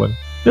good one.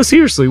 No,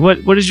 seriously.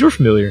 What is your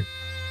familiar?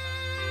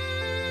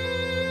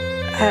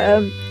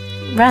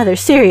 Rather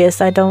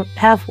serious. I don't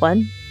have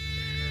one.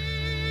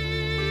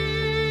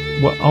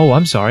 Well, oh,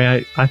 I'm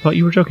sorry. I thought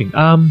you were joking.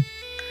 And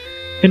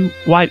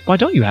why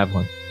don't you have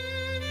one?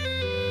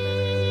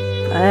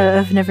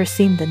 I've never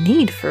seen the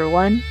need for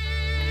one.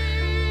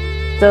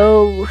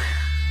 Though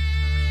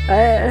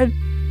I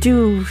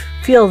do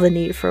feel the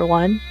need for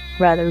one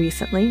rather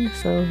recently,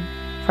 so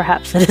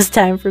perhaps it is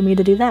time for me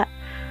to do that.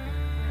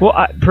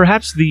 Well,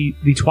 perhaps the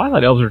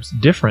Twilight Elves are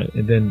different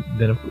than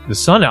the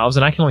Sun Elves,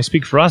 and I can only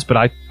speak for us,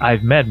 but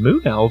I've met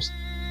Moon Elves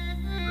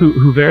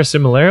who very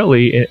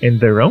similarly in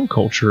their own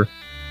culture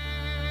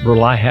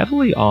rely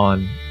heavily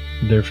on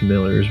their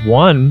familiars.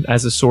 One,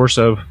 as a source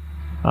of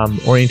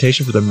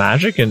orientation for their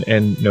magic and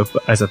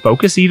as a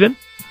focus even,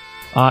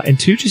 and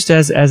two, just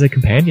as a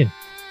companion.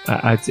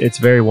 It's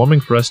very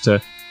warming for us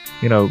to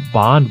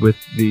bond with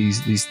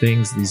these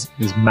things,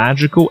 these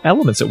magical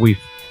elements that we've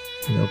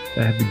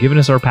have given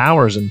us our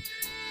powers, and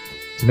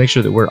to make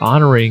sure that we're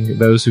honoring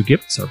those who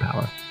give us our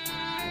power.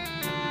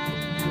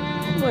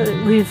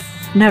 Well, we've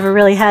never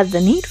really had the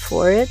need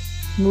for it.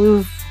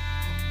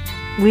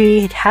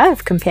 We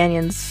have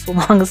companions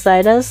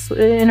alongside us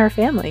in our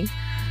family.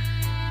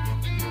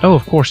 Oh,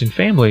 of course, and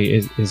family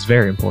is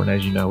very important.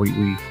 As you know, we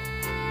live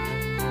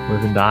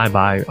and die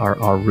by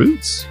our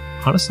roots.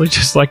 Honestly,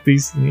 just like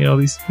these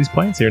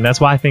plants here, and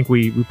that's why I think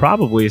we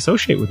probably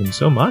associate with them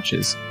so much.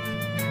 Is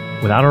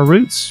without our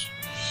roots,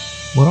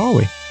 what are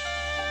we?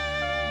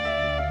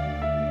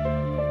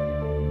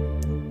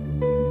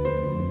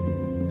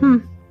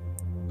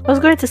 I was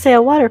going to say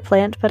a water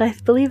plant, but I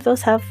believe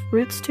those have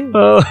roots too.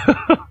 Oh,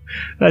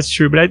 that's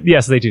true. But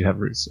yes, they do have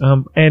roots.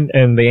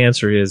 And the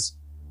answer is,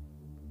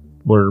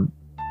 we're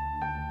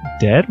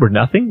dead. We're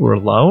nothing. We're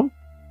alone,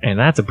 and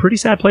that's a pretty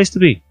sad place to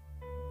be.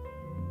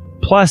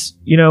 Plus,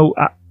 it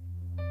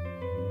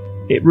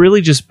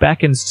really just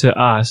beckons to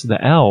us,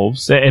 the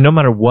elves, and no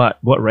matter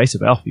what race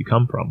of elf you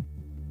come from,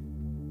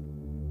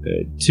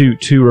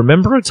 to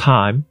remember a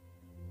time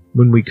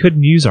when we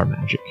couldn't use our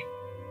magic,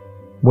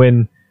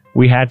 when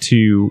we had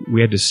to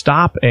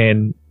stop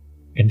and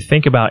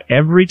think about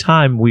every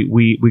time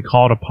we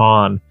called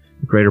upon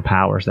greater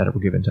powers that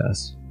were given to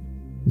us.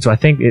 And so I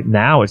think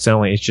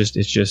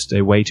it's just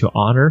a way to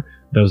honor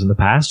those in the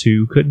past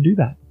who couldn't do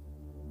that.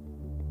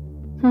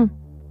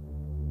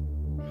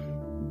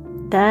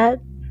 That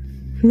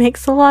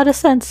makes a lot of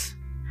sense.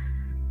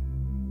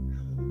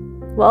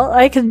 Well,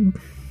 I could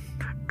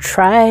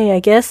try, I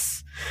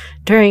guess,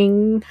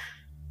 during...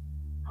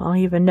 I don't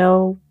even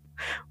know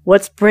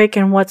what's break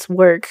and what's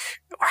work,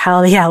 or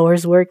how the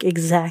hours work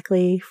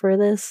exactly for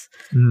this.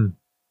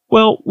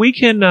 Well, we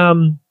can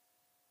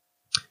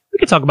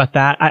talk about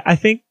that. I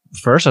think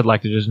first I'd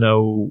like to just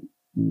know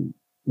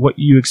what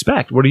you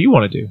expect. What do you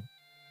want to do?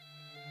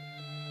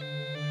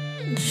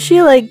 She,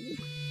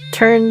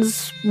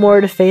 turns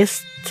more to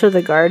face to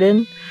the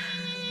garden.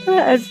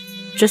 I'd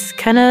just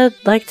kind of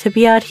like to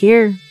be out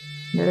here.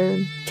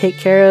 Take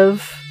care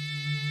of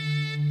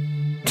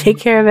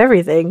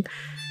everything.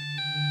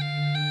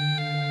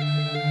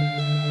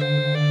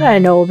 I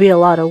know it'll be a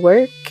lot of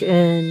work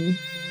and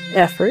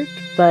effort,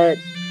 but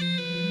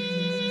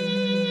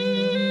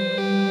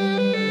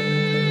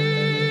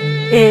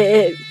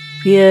it'd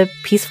be a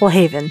peaceful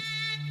haven.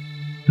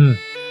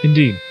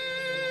 Indeed.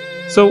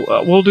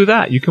 So we'll do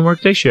that. You can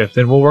work day shift,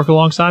 and we'll work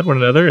alongside one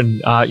another.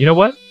 And you know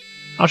what?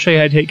 I'll show you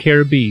how to take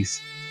care of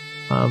bees.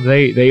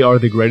 They are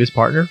the greatest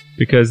partner,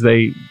 because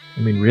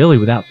really,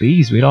 without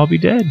bees, we'd all be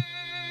dead.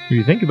 If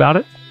you think about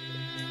it.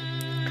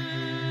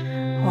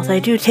 Well, they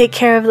do take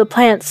care of the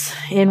plants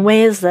in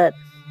ways that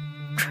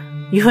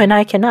you and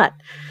I cannot.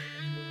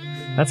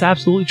 That's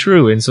absolutely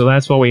true, and so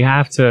that's why we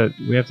have to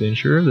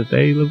ensure that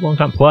they live a long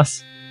time.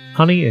 Plus,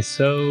 honey is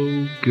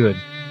so good.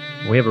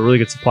 We have a really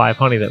good supply of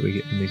honey that we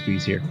get from these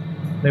bees here.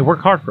 They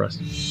work hard for us.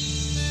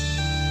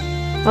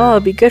 Oh,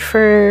 it'd be good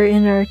for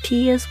in our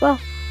tea as well.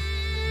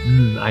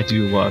 I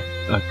do love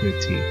a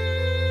good tea.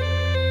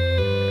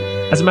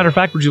 As a matter of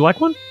fact, would you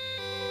like one?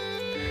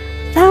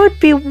 That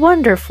would be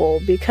wonderful,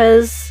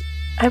 because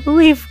I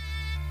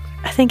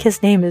think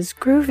his name is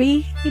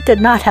Groovy. He did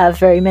not have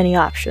very many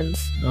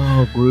options.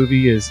 Oh,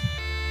 Groovy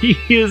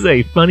he is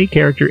a funny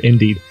character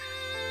indeed.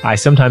 I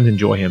sometimes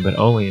enjoy him, but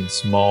only in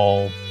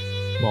small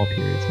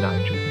periods, not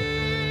enjoy him.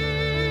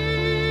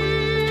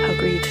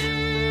 Agreed.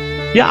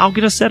 Yeah, I'll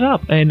get us set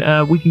up,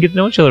 and we can get to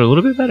know each other a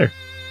little bit better.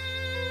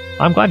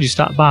 I'm glad you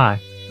stopped by.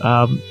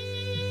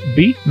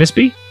 Miss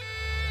B?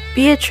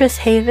 Beatrice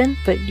Haven,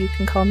 but you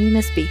can call me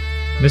Miss B.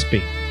 Miss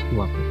B.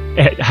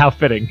 Lovely. How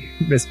fitting,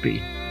 Miss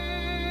B.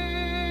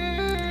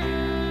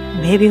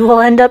 Maybe we'll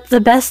end up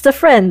the best of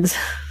friends.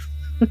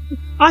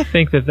 I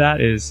think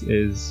that is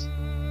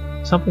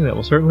something that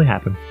will certainly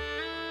happen.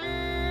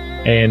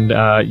 And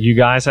you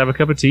guys have a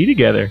cup of tea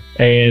together,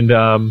 and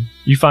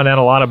you find out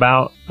a lot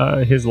about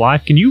his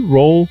life. Can you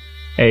roll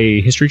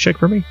a history check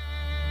for me?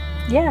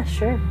 Yeah,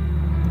 sure.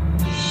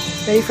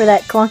 Ready for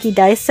that clunky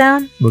dice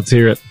sound? Let's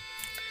hear it.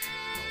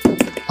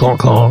 Clonk,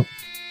 clonk.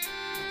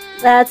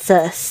 That's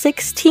a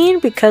 16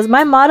 because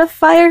my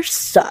modifier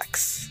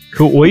sucks.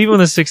 Cool. Well, even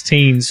with a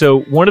 16,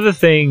 so one of the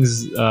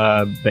things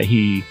that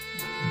he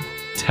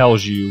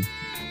tells you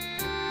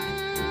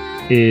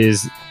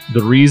is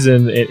the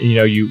reason,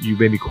 you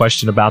maybe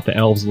question about the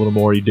elves a little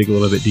more, you dig a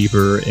little bit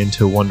deeper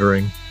into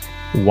wondering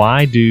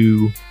why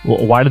do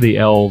the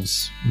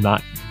elves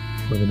not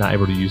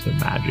able to use their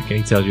magic? And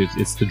he tells you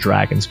it's the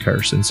dragon's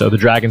curse. And so the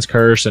dragon's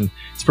curse, and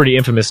it's pretty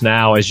infamous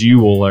now, as you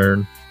will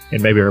learn,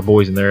 and maybe our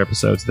boys in their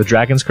episodes, the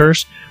dragon's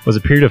curse was a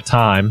period of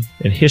time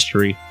in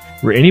history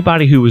where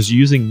anybody who was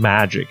using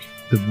magic,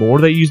 the more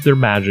they used their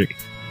magic,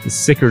 the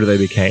sicker they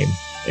became.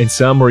 And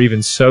some were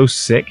even so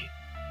sick,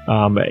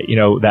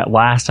 that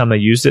last time they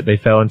used it, they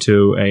fell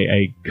into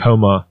a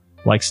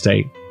coma-like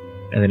state,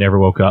 and they never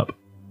woke up.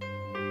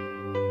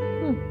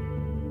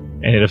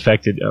 And it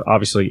affected,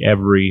 obviously,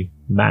 every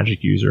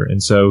magic user.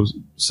 And so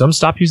some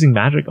stopped using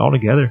magic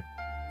altogether.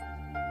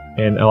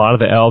 And a lot of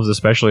the elves,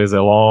 especially as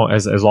long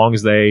as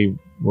they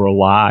were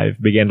alive,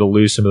 began to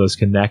lose some of those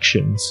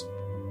connections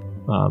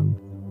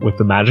with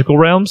the magical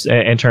realms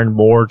and turned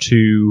more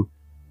to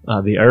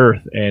the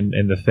earth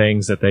and the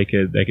things that they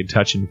could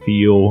touch and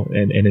feel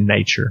and in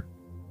nature.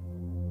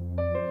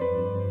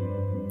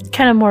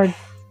 Kind of more,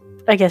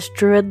 I guess,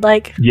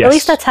 druid-like. Yes. At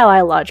least that's how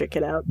I logic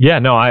it out. Yeah,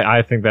 no,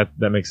 I think that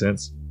makes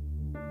sense.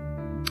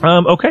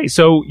 Okay,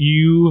 so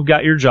you've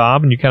got your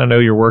job and you kind of know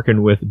you're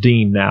working with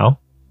Dean now.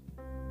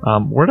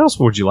 What else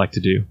would you like to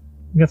do?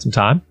 You got some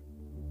time?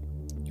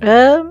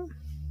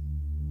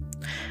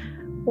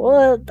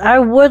 Well, I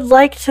would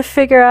like to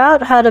figure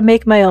out how to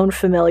make my own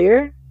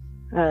familiar,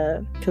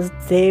 because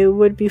they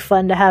would be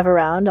fun to have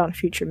around on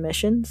future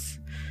missions.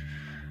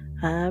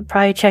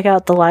 Probably check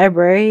out the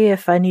library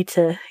if I need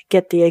to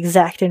get the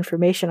exact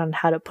information on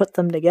how to put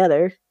them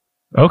together.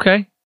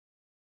 Okay.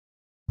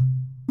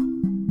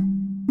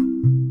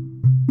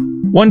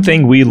 One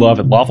thing we love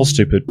at Lawful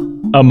Stupid,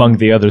 among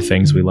the other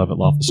things we love at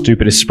Lawful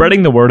Stupid, is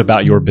spreading the word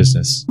about your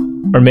business.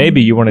 Or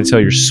maybe you want to tell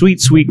your sweet,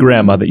 sweet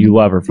grandma that you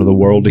love her for the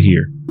world to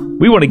hear.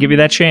 We want to give you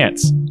that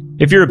chance.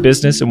 If you're a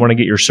business and want to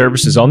get your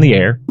services on the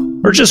air,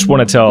 or just want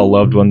to tell a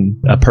loved one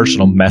a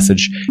personal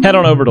message, head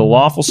on over to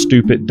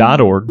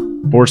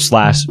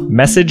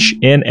lawfulstupid.org/message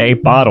in a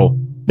bottle.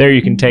 There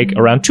you can take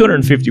around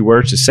 250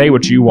 words to say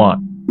what you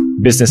want.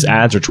 Business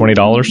ads are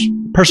 $20.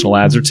 Personal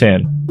ads are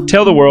 $10.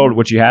 Tell the world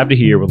what you have to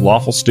hear with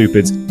Lawful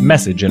Stupid's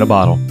Message in a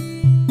Bottle.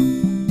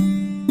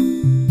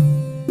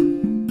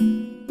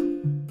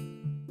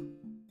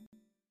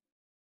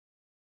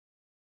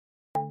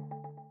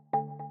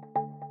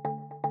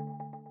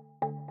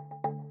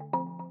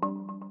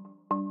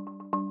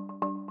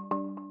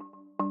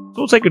 So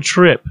we'll take a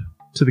trip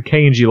to the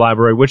K&G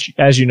library, which,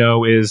 as you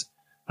know, is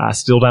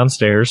still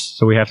downstairs.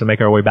 So we have to make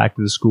our way back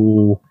to the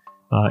school,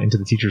 into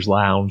the teacher's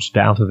lounge,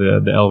 down to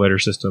the elevator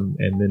system,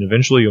 and then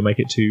eventually you'll make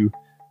it to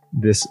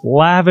this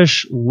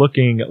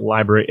lavish-looking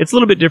library. It's a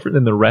little bit different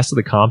than the rest of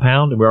the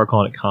compound, and we are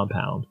calling it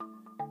compound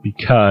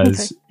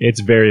because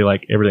it's very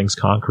everything's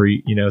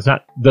concrete.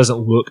 Doesn't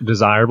look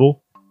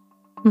desirable,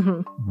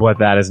 but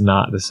that is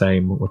not the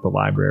same with the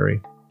library.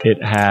 It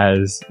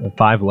has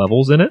 5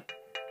 levels in it.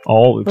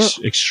 All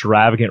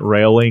extravagant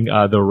railing.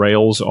 The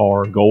rails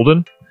are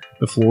golden.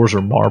 The floors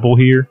are marble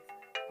here.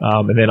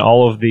 And then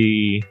all of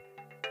the...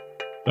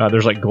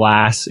 there's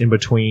glass in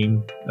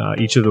between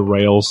each of the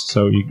rails,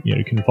 so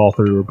you can fall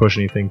through or push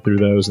anything through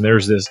those. And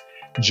there's this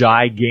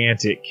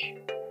gigantic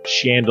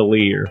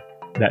chandelier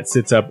that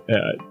sits up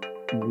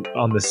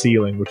on the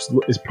ceiling, which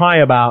is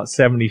probably about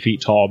 70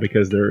 feet tall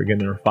because there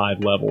are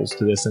 5 levels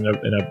to this in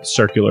a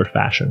circular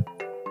fashion.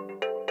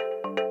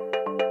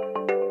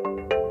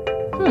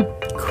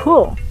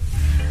 Cool.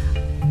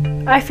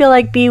 I feel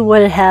like Bee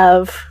would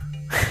have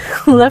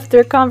left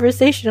their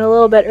conversation a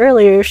little bit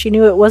earlier if she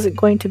knew it wasn't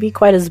going to be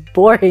quite as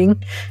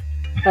boring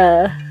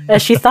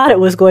as she thought it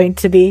was going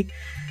to be.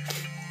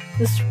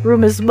 This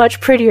room is much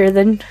prettier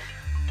than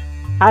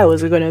I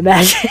was going to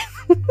imagine.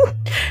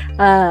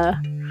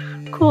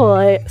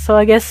 Cool. So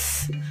I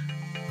guess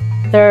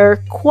there are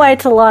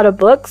quite a lot of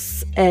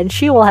books, and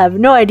she will have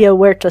no idea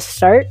where to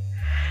start.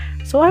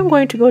 So I'm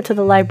going to go to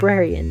the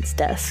librarian's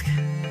desk.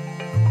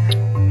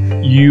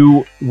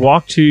 You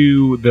walk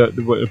to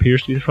what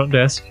appears to be the front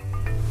desk,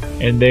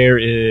 and there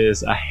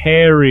is a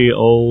hairy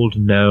old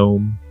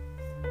gnome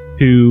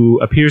who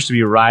appears to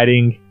be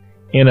writing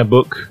in a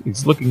book.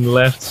 He's looking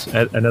left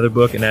at another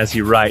book, and as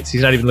he writes,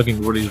 he's not even looking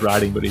at what he's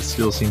writing, but he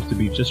still seems to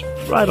be just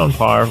right on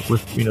par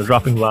with,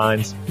 dropping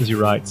lines as he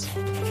writes.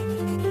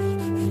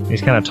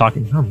 He's kind of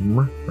talking,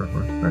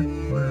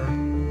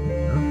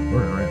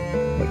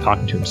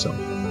 talking to himself.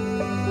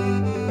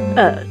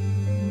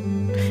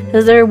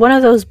 Is there one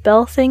of those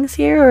bell things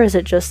here, or is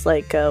it just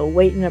a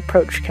wait and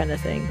approach kind of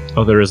thing?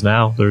 Oh, there is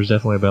now. There's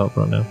definitely a bell up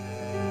front now.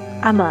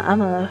 I'm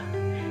a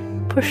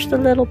push the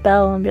little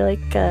bell and be like,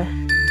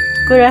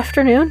 good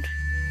afternoon.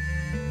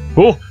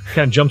 Cool.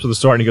 Kind of jumps to the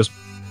start and he goes,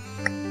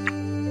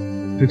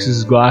 fixes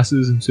his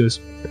glasses and says,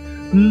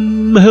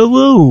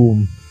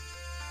 hello.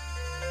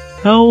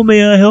 How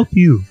may I help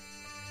you?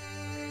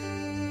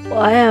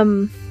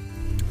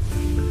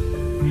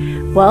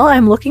 Well,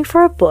 I'm looking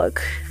for a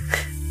book.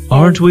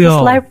 Aren't we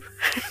all?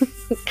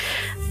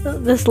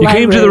 This you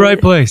came to the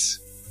right place.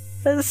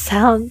 That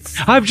sounds...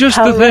 I'm just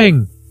the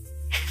thing.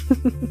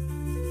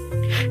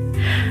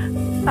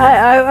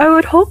 I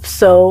would hope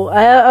so.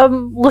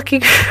 I'm looking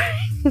for...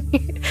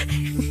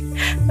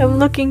 I'm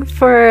looking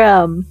for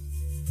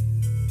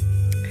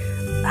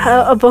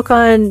a book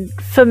on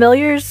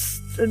familiars.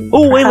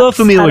 Oh, I love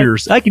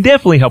familiars. I can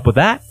definitely help with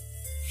that.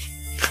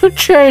 I'm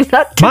trying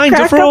not to. Mine's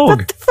a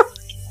frog.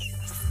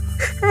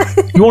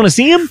 You want to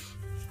see him?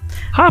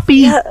 Hoppy,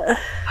 Yeah.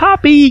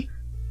 Hoppy.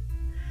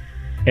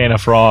 And a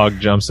frog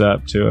jumps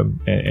up to him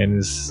and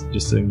is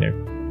just sitting there.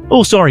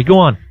 Oh, sorry. Go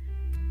on.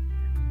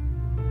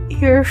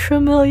 Your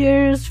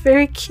familiar is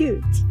very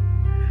cute.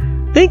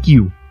 Thank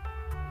you.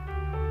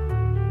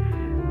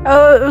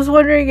 I was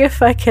wondering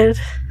if I could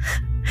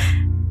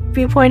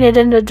be pointed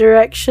in a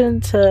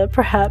direction to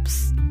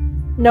perhaps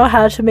know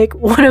how to make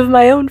one of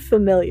my own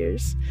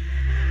familiars.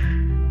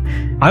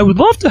 I would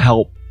love to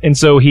help. And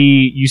so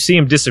you see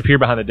him disappear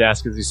behind the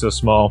desk because he's so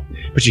small,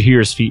 but you hear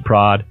his feet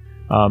prod.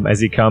 As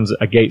he comes,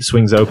 a gate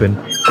swings open,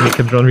 and he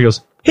comes around and he goes,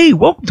 "Hey,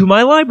 welcome to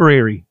my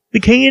library. The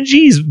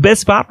KNG's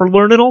best spot for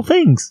learning all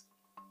things."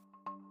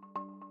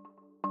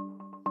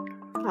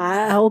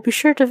 I will be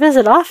sure to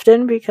visit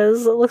often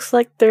because it looks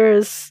like there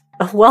is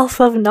a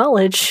wealth of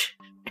knowledge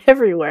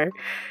everywhere.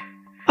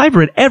 I've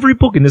read every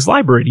book in this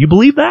library. Do you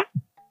believe that?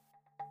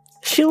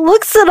 She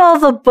looks at all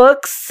the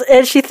books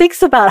and she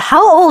thinks about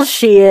how old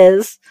she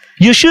is.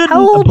 You shouldn't.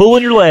 I'm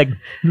pulling your leg.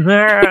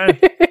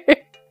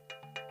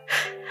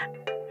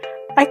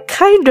 I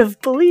kind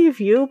of believe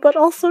you, but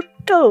also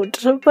don't.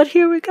 But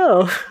here we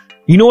go.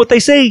 You know what they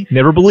say,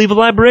 never believe a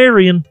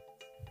librarian.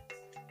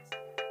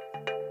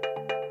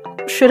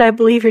 Should I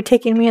believe you're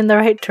taking me in the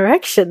right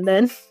direction,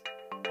 then?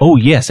 Oh,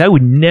 yes, I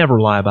would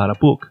never lie about a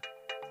book.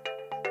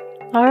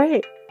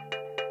 Alright.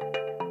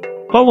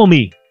 Follow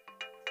me.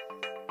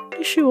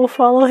 She will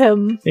follow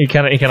him. He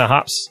kind of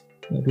hops.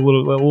 Like a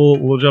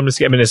little jump to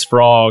skip. I mean, this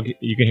frog,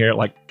 you can hear it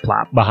like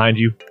plop behind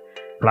you.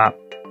 Plop.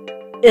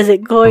 Is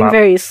it going Plop.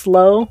 very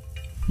slow?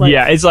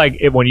 Yeah, it's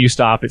like when you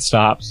stop, it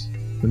stops.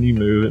 When you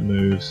move, it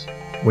moves.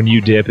 When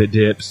you dip, it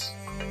dips.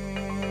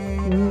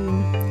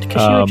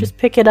 Because she would just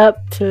pick it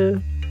up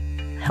to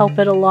help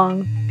it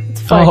along.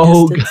 It's fine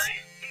distance.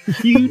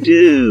 You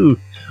do.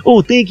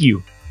 Oh, thank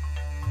you.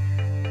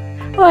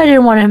 Well, I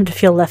didn't want him to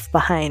feel left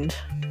behind.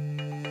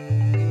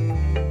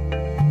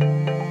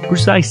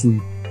 Precisely.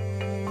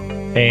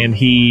 And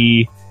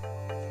he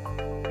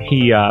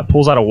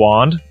pulls out a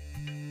wand,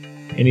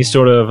 and he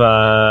sort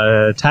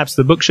of taps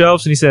the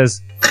bookshelves, and he says,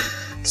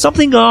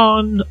 "Something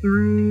on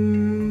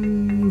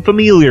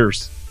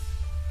familiars.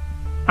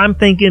 I'm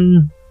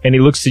thinking," and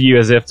he looks to you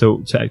as if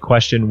to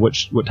question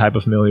what type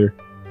of familiar.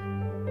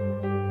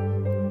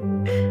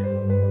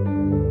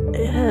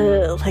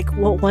 Like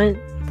what one?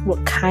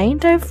 What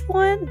kind of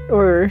one?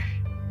 Or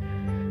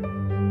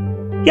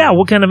yeah,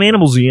 what kind of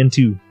animals are you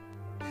into?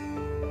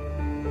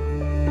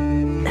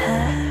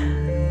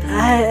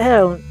 I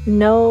don't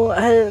know.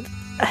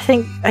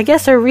 I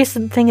guess our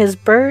recent thing is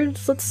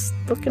birds. Let's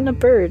look into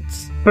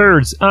birds.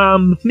 Birds.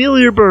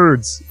 Familiar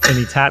birds. And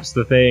he taps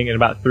the thing, and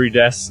about three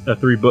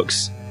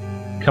books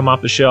come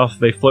off the shelf.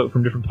 They float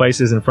from different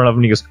places in front of him.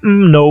 And he goes,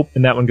 nope.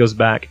 And that one goes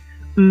back.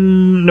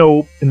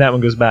 Nope. And that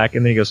one goes back.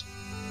 And then he goes,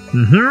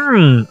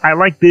 I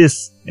like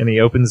this. And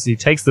he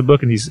takes the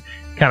book, and he's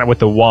kind of with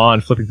the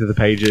wand flipping through the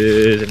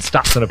pages, and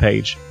stops on a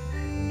page.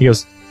 He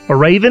goes, "A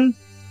raven?"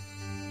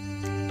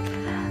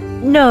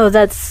 No,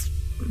 that's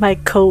my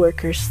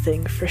coworker's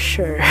thing for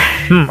sure.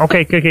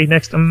 Okay,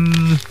 next.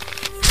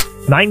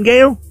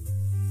 Nightingale?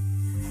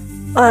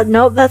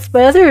 No, that's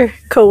my other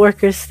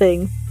coworker's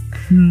thing.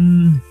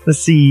 Let's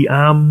see.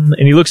 And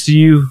he looks to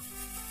you.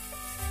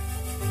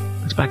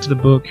 Looks back to the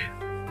book.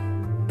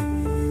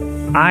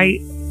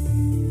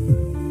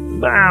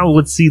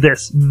 Let's see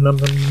this.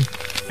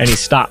 And he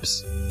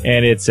stops,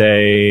 and it's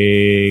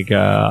a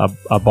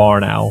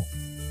barn owl.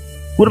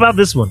 What about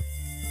this one?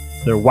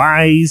 They're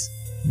wise.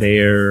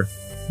 They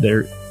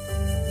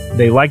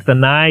like the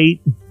night.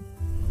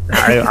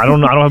 I don't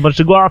know. I don't have much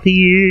to go off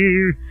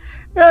here.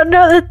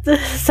 No, that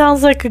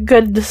sounds like a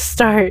good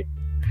start.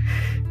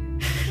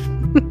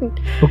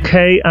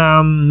 Okay.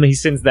 He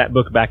sends that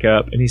book back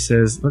up, and he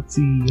says, "Let's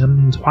see.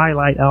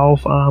 Twilight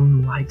Elf.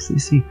 Let's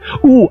see.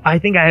 Ooh, I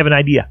think I have an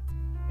idea."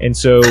 And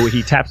so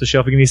he taps the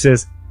shelf again. And he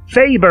says,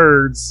 "Fey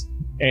birds,"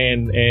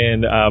 and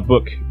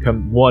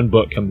one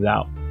book comes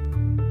out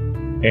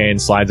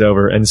and slides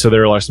over. And so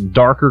there are some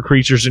darker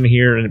creatures in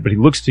here, but he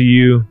looks to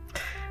you.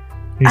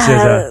 He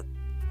says,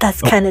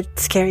 that's kind of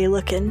scary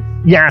looking.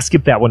 "Yeah,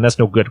 skip that one. That's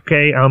no good."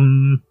 Okay.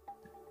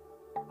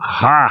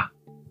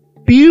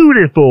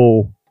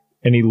 Beautiful.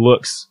 And he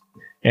looks,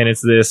 and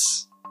it's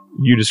this.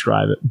 You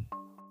describe it.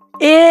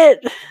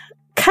 It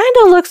kind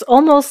of looks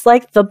almost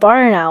like the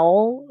barn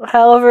owl.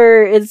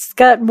 However, it's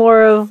got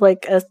more of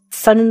like a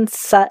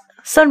sunset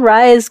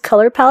sunrise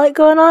color palette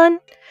going on.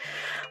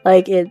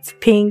 Like, it's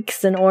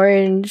pinks and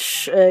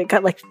orange,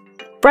 got like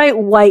bright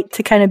white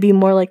to kind of be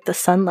more like the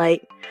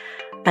sunlight.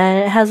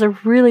 And it has a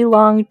really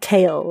long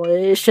tail.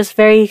 It's just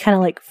very kind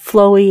of like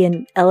flowy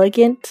and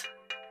elegant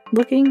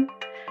looking.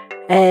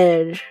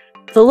 And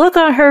the look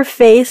on her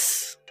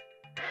face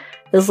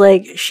is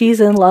like she's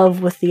in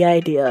love with the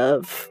idea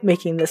of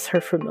making this her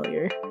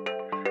familiar.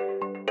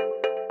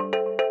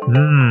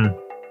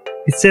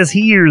 It says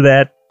here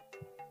that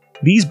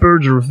these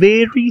birds are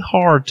very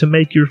hard to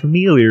make your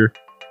familiar.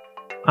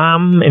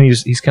 And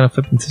he's kind of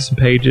flipping through some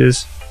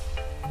pages.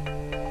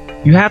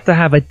 You have to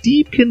have a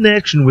deep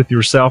connection with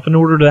yourself in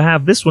order to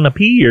have this one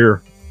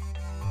appear.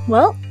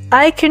 Well,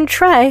 I can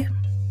try.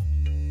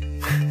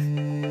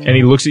 And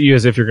he looks at you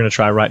as if you're going to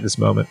try right this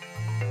moment.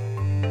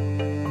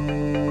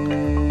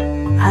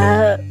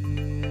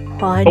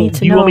 Well, I need to know.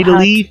 Do you want me to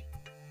leave?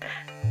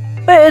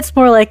 But it's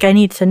more like I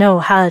need to know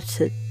how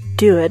to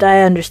do it.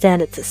 I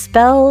understand it's a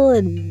spell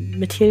and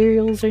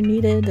materials are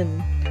needed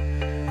and...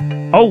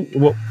 Oh,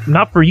 well,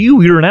 not for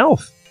you. You're an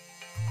elf.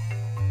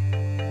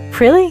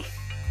 Really?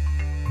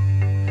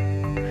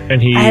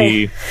 And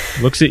he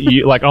looks at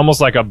you like almost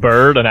like a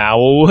bird, an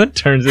owl would,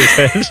 turns his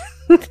head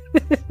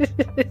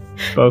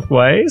both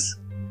ways.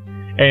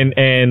 And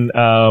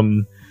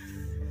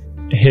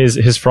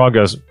his frog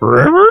goes,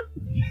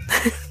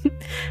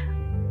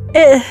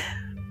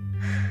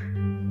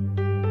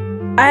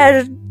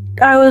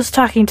 I was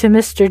talking to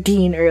Mr.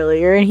 Dean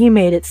earlier, and he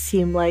made it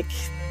seem like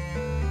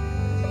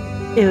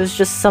it was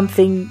just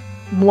something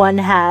one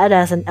had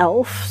as an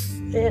elf.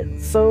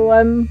 So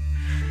I'm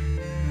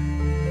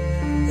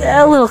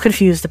a little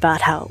confused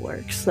about how it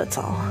works, that's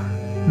all.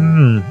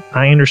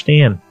 I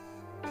understand.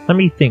 Let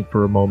me think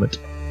for a moment.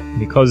 And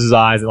he closes his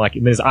eyes, and like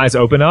his eyes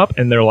open up,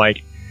 and they're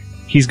like,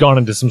 he's gone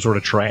into some sort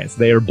of trance.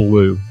 They are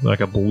blue, like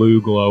a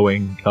blue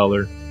glowing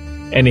color.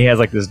 And he has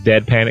like this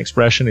deadpan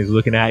expression. He's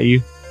looking at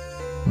you.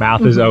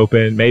 Mouth is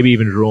open, maybe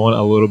even drooling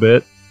a little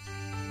bit.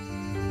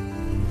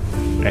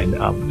 And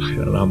I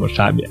don't know how much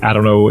time. I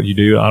don't know what you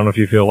do. I don't know if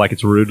you feel like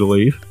it's rude to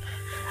leave.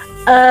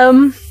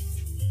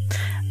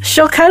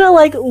 She'll kind of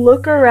like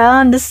look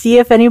around to see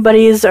if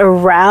anybody's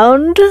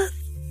around,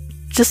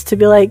 just to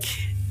be like,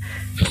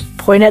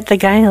 point at the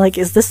guy and like,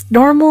 is this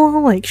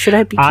normal? Like, should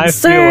I be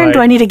concerned? Do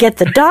I need to get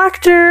the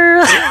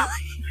doctor?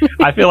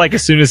 I feel like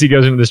as soon as he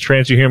goes into this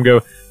trance, you hear him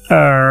go,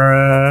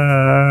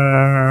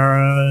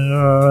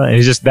 and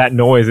he's just, that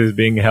noise is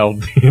being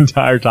held the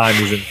entire time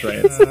he's in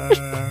trance.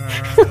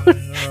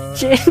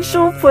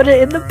 She'll put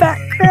it in the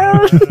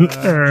background.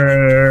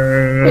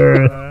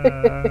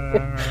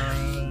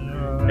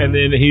 And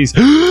then he's,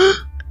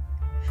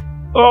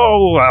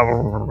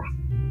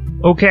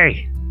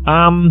 okay.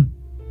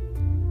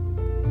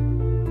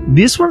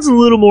 This one's a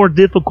little more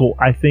difficult,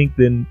 I think,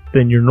 than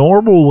your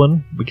normal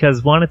one,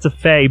 because one, it's a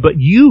fae, but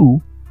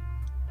you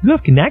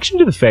have connection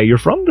to the fae. You're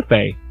from the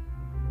fae.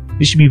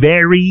 This should be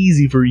very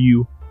easy for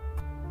you.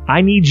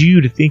 I need you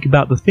to think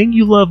about the thing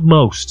you love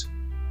most.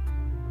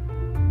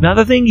 Not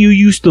the thing you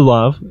used to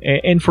love,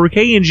 and for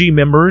KNG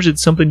members,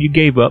 it's something you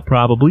gave up,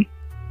 probably.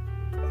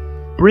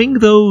 Bring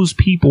those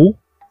people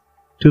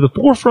to the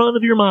forefront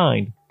of your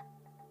mind.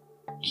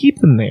 Keep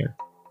them there.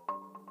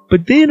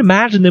 But then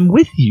imagine them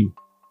with you.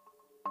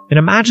 And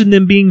imagine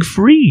them being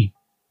free.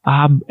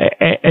 And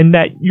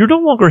that you're no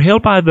longer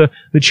held by the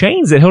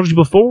chains that held you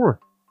before.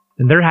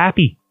 And they're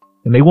happy.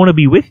 And they want to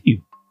be with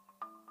you.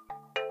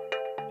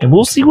 And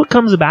we'll see what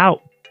comes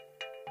about.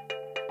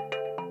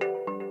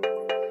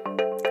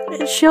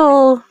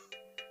 She'll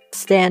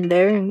stand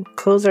there and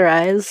close her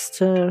eyes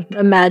to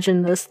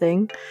imagine this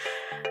thing.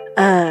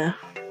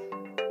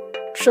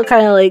 She'll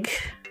kind of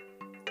like...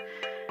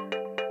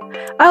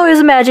 I always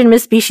imagine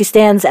Miss B, she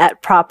stands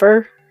at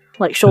proper,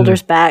 like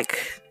shoulders back.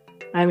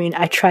 I mean,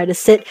 I try to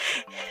sit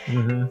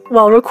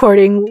while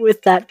recording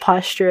with that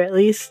posture at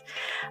least.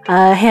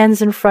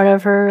 Hands in front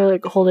of her,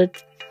 like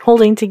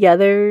holding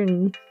together,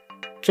 and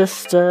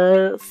just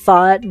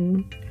thought,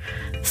 and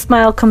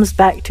smile comes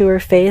back to her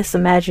face,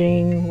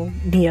 imagining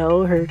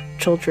Neo, her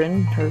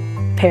children, her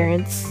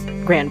parents,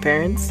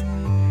 grandparents,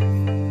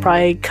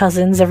 probably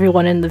cousins,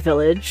 everyone in the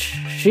village.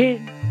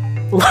 She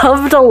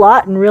loved a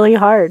lot and really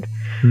hard.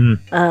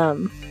 I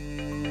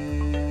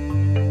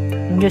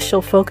guess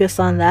she'll focus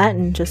on that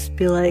and just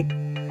be like,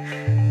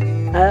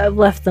 I've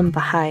left them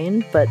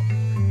behind, but...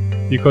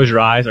 You close your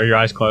eyes? Are your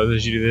eyes closed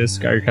as you do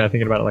this? Are you kind of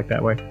thinking about it like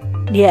that way?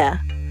 Yeah.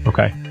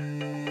 Okay.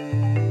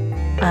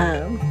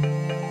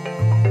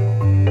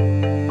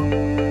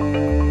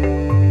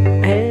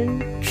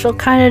 And she'll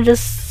kind of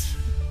just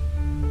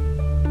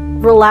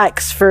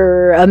relax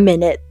for a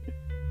minute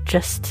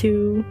just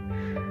to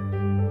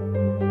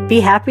be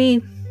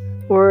happy,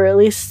 or at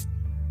least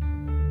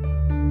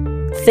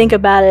think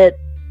about it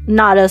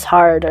not as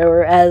hard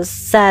or as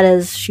sad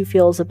as she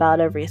feels about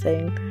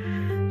everything.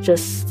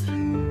 Just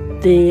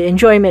the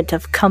enjoyment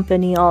of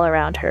company all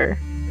around her.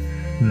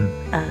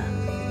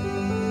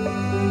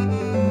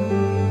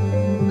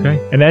 Okay.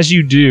 And as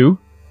you do,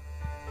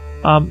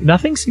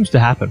 nothing seems to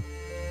happen.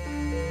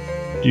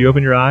 Do you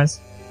open your eyes?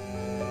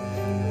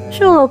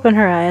 She'll open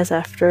her eyes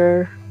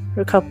after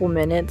a couple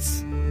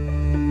minutes.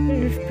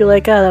 She'll be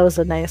like, oh, that was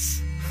a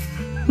nice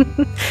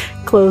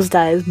closed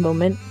eyes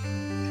moment.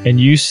 And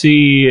you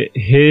see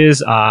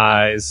his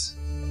eyes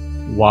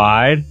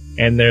wide,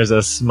 and there's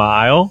a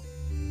smile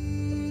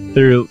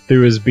through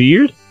his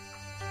beard.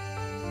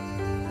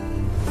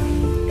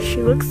 She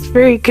looks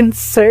very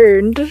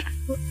concerned,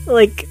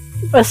 like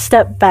a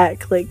step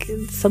back, like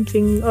is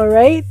something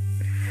alright?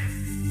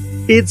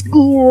 It's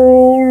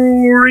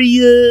glorious!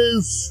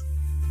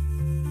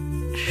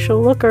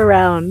 She'll look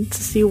around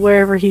to see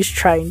wherever he's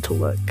trying to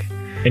look.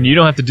 And you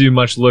don't have to do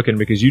much looking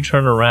because you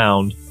turn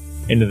around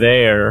and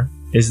there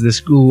is this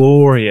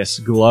glorious,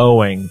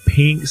 glowing,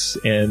 pinks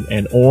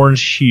and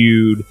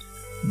orange-hued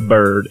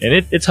bird.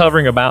 And it's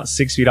hovering about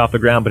 6 feet off the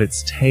ground, but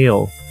its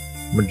tail,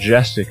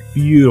 majestic,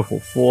 beautiful,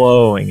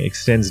 flowing,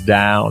 extends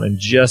down and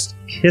just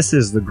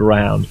kisses the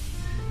ground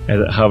as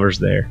it hovers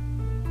there.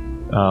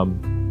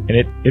 And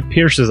it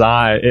pierces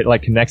eye. It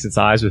like connects its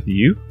eyes with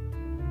you.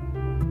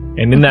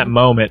 And in that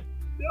moment,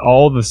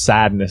 all the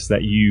sadness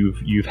that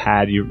you've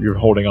had, you're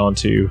holding on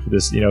to for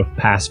this,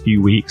 past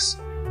few weeks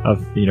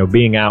of,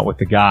 being out with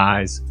the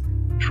guys,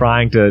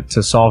 trying to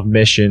solve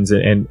missions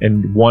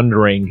and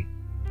wondering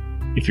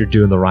if you're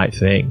doing the right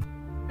thing.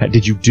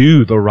 Did you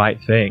do the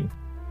right thing?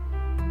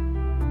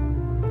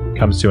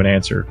 Comes to an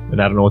answer,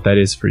 and I don't know what that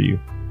is for you.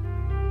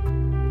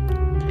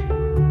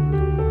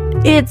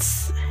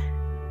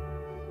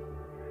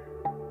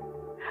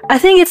 I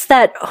think it's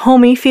that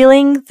homey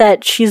feeling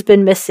that she's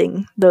been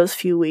missing those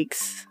few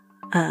weeks.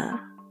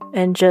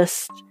 And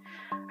just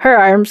her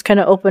arms kind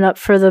of open up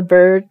for the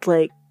bird,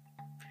 like,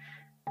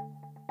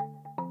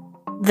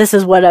 this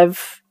is what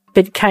I've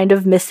been kind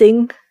of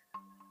missing.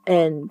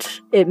 And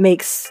it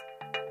makes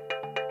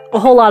a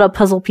whole lot of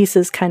puzzle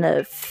pieces kind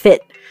of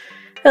fit,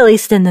 at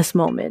least in this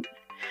moment.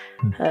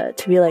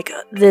 To be like,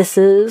 this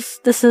is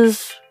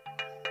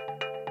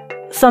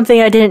something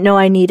I didn't know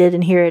I needed,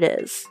 and here it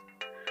is.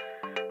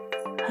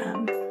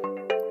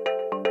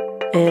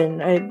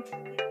 And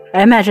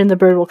I imagine the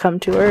bird will come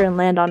to her and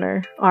land on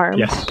her arm.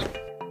 Yes.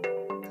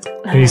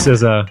 And he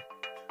says,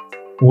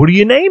 what do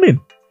you name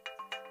him?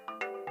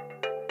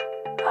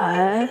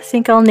 I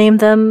think I'll name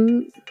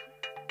them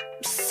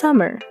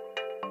Summer.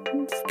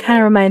 It kind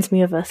of reminds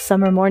me of a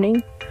summer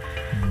morning.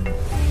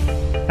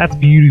 That's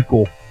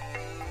beautiful.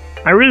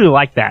 I really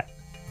like that.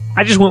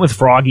 I just went with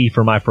Froggy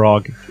for my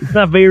frog. It's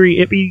not very...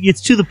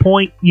 It's to the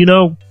point,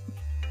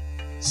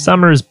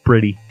 Summer is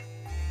pretty.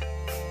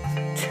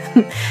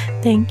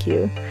 Thank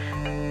you.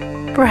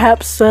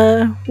 Perhaps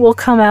we'll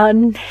come out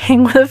and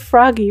hang with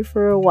Froggy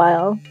for a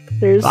while.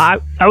 I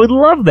would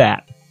love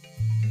that.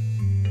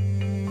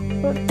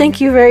 Well, thank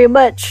you very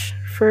much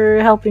for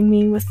helping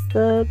me with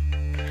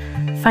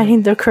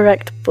finding the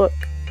correct book.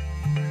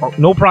 Oh,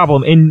 no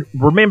problem. And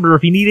remember,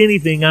 if you need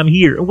anything, I'm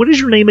here. What is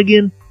your name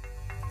again?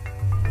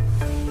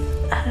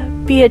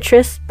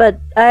 Beatrice, but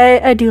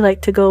I do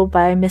like to go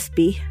by Miss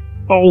B.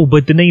 Oh,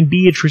 but the name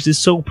Beatrice is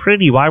so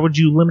pretty. Why would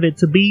you limit it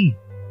to B?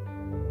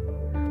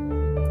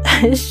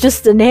 It's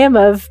just a name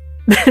I've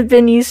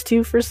been used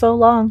to for so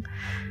long.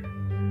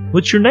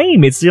 What's your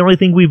name? It's the only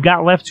thing we've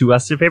got left to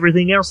us if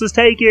everything else is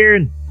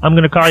taken. I'm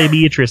going to call you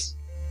Beatrice.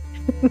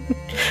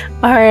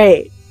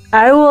 Alright,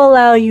 I will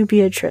allow you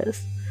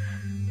Beatrice.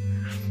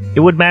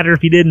 It wouldn't matter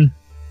if you didn't.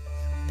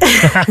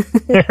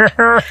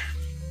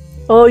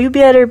 Oh, you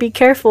better be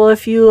careful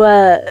if you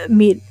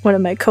meet one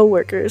of my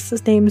coworkers.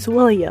 His name's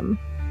William.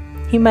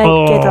 He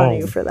might get on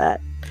you for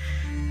that.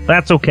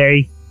 That's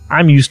okay.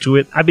 I'm used to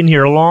it. I've been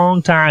here a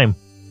long time.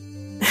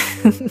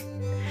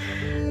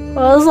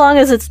 Well, as long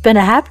as it's been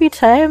a happy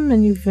time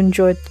and you've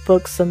enjoyed the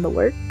books and the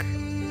work.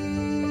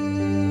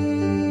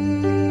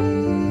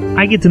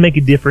 I get to make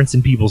a difference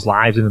in people's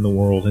lives and in the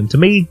world, and to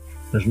me,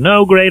 there's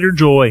no greater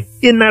joy.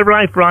 Isn't that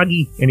right,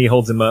 Froggy? And he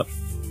holds him up.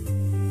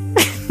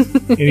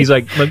 And he's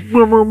like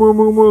moo, moo, moo,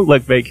 moo, moo,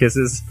 like fake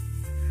kisses.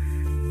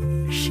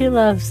 She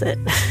loves it.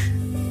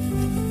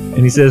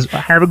 And he says,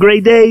 have a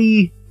great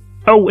day.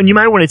 Oh, and you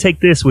might want to take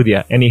this with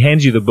you. And he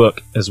hands you the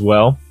book as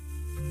well.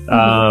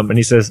 And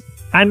he says,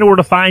 I know where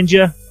to find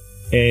you.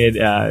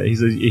 And he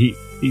says,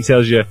 he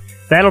tells you,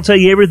 that'll tell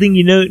you everything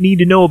you need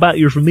to know about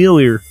your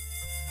familiar.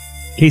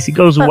 In case he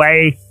goes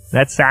away.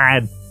 That's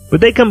sad.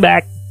 But they come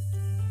back.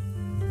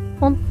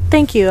 Well,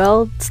 thank you.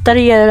 I'll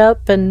study it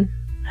up and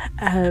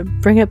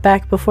bring it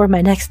back before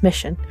my next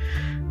mission.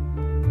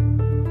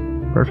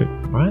 Perfect.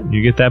 All right,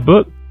 you get that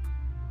book.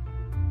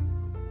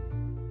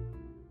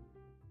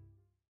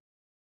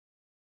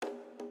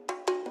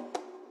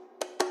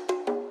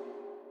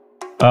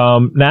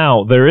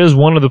 Now, there is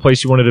one other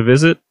place you wanted to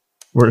visit.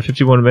 We're at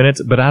 51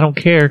 minutes, but I don't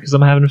care because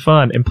I'm having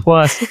fun. And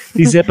plus,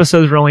 these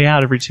episodes are only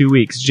out every 2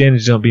 weeks. Jen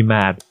is don't be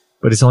mad,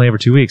 but it's only every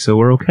 2 weeks, so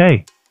we're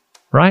okay.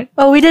 Right?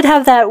 Oh, we did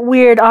have that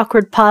weird,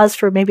 awkward pause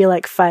for maybe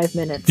like 5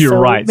 minutes. You're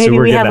right. Maybe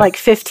we have like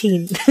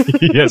 15.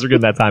 Yes, we're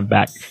getting that time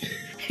back.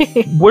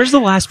 Where's the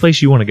last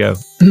place you want to go?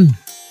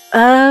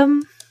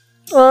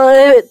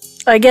 Well,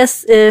 I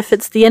guess if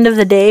it's the end of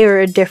the day or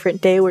a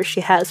different day where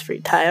she has free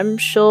time,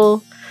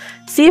 she'll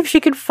see if she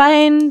could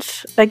find,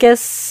 I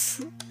guess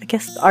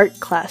the art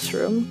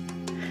classroom.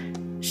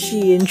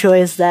 She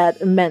enjoys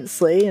that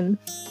immensely, and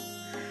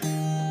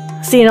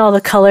seeing all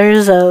the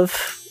colors of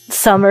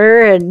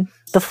summer and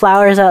the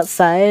flowers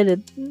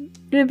outside,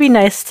 it'd be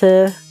nice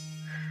to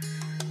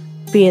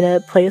be in a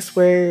place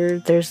where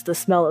there's the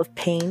smell of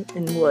paint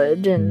and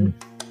wood and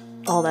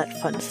all that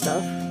fun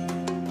stuff.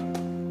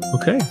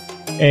 Okay.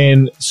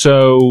 And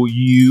so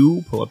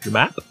you pull up your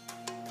map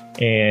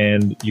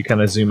and you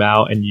kind of zoom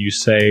out and you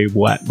say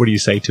what? What do you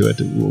say to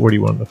it? What do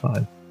you want to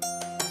find?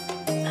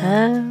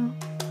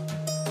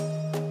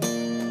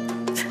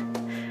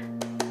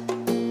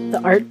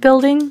 The art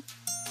building?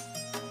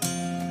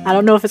 I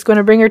don't know if it's going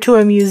to bring her to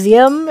a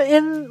museum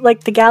in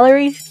like the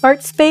gallery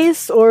art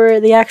space or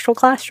the actual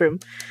classroom.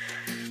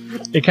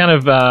 It kind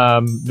of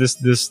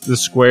the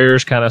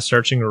square's kind of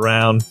searching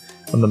around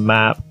on the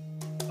map.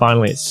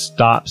 Finally, it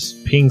stops,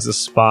 pings a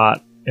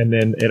spot, and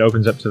then it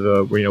opens up to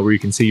the where you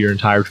can see your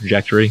entire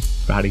trajectory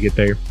for how to get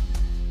there.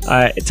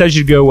 It tells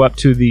you to go up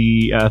to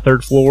the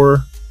third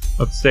floor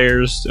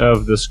upstairs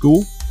of the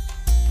school,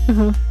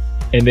 and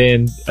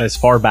then as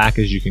far back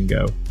as you can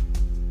go.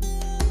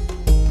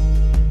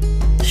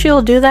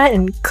 She'll do that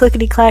and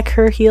clickety-clack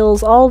her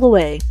heels all the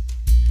way.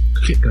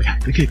 I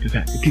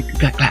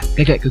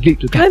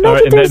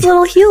imagine there's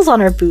little heels on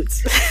her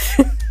boots.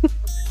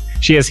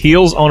 She has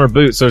heels on her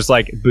boots, so it's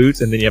like boots,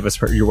 and then you're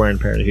wearing a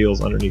pair of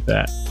heels underneath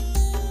that.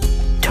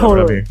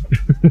 Totally.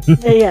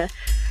 Yeah.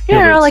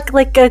 Yeah,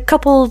 like a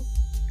couple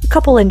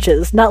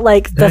inches, not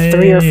like the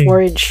 3 or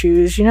 4 inch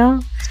shoes,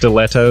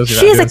 Stilettos.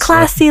 She's a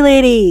classy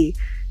lady.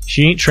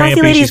 She ain't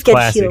trampy, she's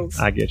classy. Heels.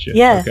 I get you.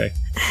 Yeah. Okay.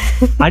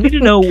 I need to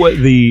know what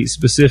the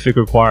specific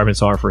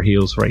requirements are for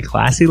heels for a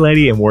classy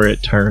lady and where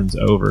it turns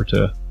over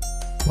to,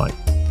 like,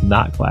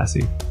 not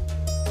classy.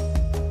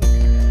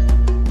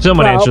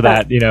 Someone answer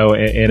that,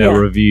 in a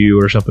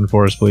review or something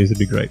for us, please. It'd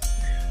be great.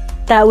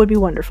 That would be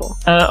wonderful.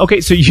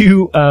 Okay, so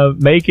you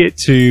make it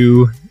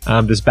to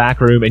this back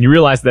room, and you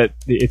realize that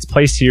it's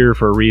placed here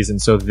for a reason.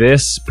 So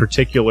this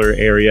particular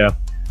area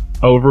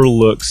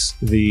overlooks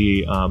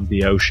the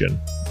ocean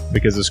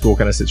because the school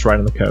kind of sits right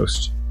on the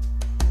coast.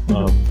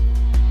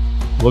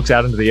 Looks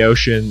out into the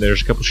ocean.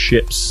 There's a couple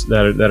ships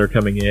that are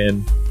coming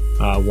in.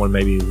 One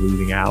maybe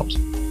leaving out.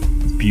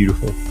 It's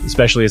beautiful,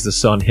 especially as the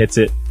sun hits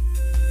it.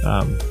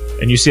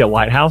 And you see a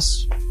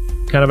lighthouse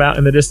kind of out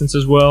in the distance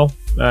as well.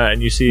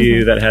 And you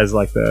see that has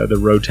like the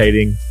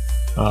rotating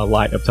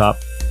light up top.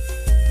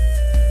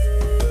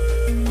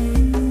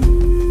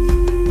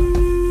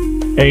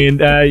 And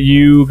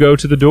you go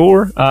to the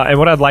door. And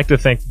what I'd like to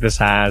think this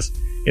has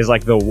is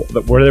like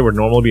where there would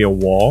normally be a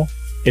wall.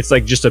 It's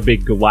like just a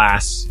big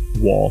glass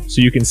wall.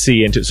 So you can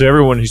see into it. So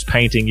everyone who's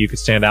painting, you could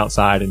stand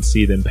outside and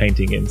see them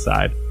painting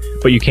inside.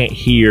 But you can't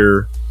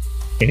hear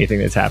anything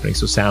that's happening.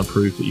 So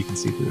soundproof that you can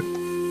see through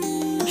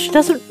it. She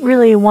doesn't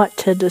really want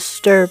to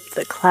disturb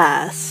the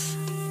class.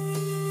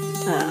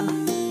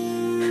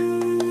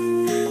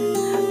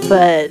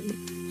 But...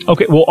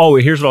 Okay, well,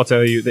 here's what I'll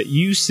tell you. That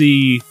you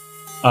see...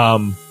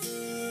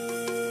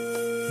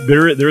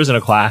 There isn't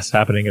a class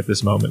happening at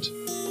this moment.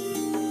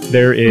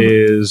 There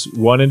is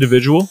one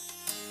individual.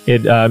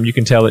 You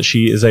can tell that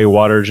she is a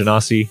water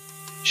genasi.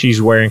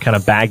 She's wearing kind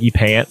of baggy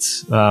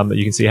pants that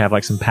you can see have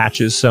like some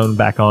patches sewn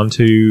back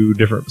onto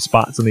different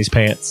spots on these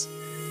pants.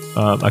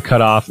 A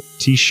cut-off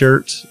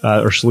t-shirt,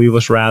 or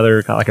sleeveless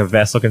rather, kind of like a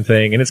vest-looking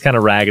thing, and it's kind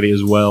of raggedy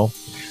as well.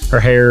 Her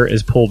hair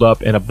is pulled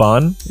up in a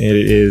bun. It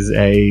is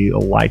a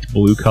light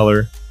blue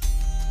color.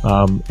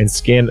 And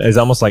skin is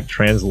almost like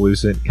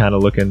translucent kind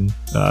of looking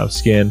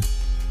skin.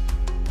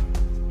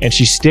 And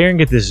she's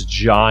staring at this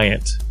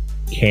giant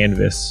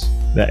canvas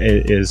that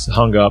is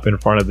hung up in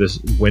front of this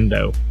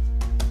window.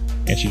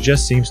 And she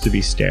just seems to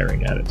be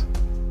staring at it.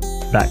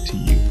 Back to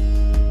you.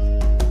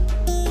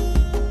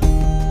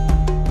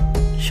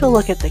 She'll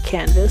look at the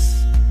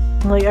canvas.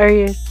 Like,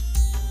 do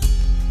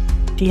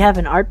you have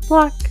an art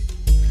block?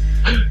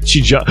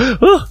 She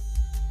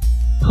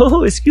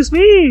Oh, excuse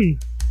me.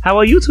 How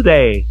are you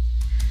today?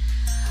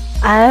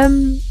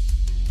 I'm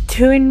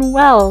doing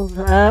well.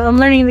 I'm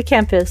learning the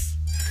campus.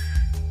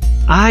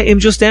 I am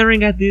just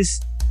staring at this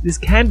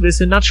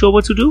canvas and not sure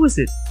what to do with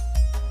it.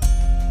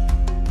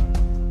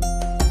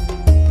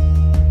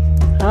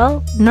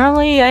 Well,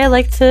 normally I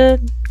like to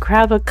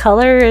grab a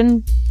color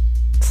and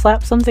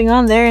slap something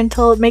on there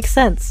until it makes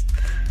sense.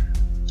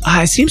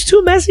 It seems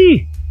too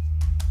messy.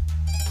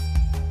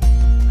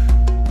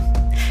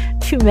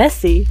 Too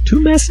messy?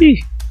 Too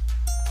messy.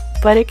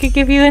 But it could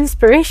give you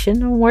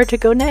inspiration on where to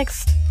go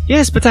next.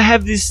 Yes, but I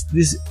have this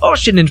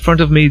ocean in front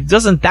of me.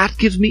 Doesn't that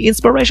give me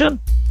inspiration?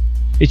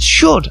 It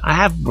should. I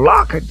have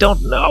block. I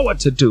don't know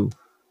what to do.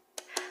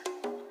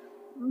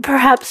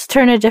 Perhaps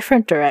turn a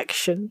different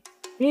direction.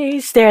 You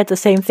stare at the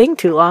same thing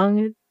too long.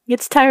 It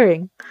gets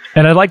tiring.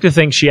 And I'd like to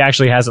think she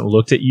actually hasn't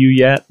looked at you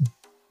yet.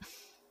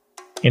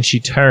 And she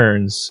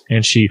turns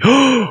and she...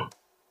 Oh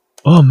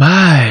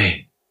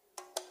my!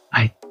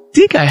 I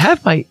think I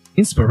have my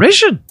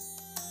inspiration.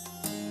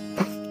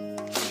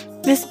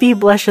 Miss B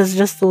blushes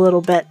just a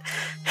little bit.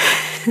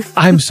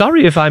 I'm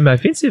sorry if I'm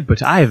offensive,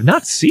 but I have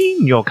not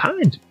seen your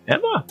kind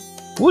ever.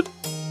 What?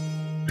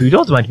 If you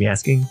don't mind me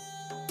asking,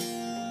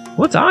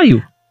 what are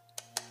you?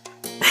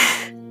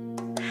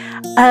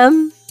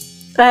 I'm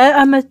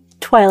a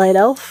Twilight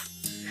Elf.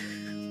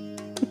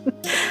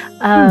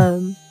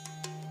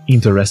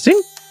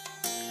 Interesting.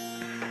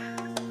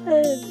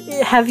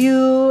 Have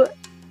you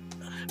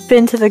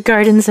been to the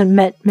gardens and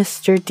met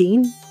Mr.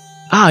 Dean?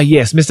 Ah,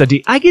 yes, Mr.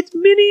 D. I get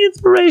many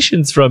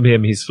inspirations from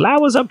him. His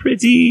flowers are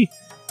pretty.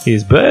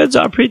 His birds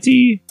are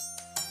pretty.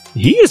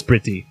 He is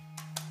pretty.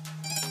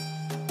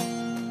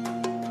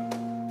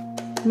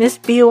 Miss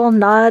B will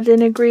nod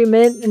in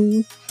agreement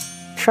and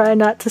try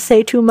not to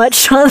say too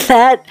much on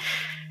that,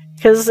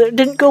 because it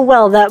didn't go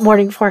well that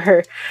morning for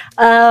her.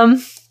 At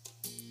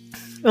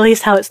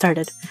least how it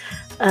started.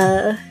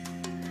 Yeah.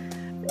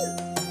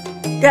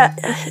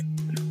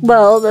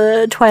 Well,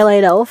 the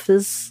Twilight Elf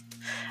is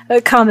a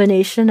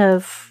combination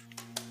of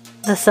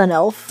the Sun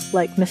Elf,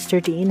 like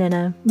Mr. Dean, and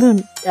a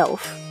Moon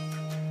Elf.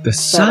 The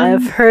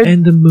sun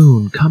and the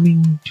moon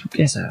coming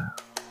together.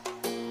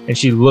 And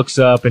she looks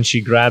up and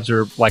she grabs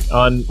her,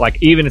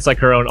 even it's like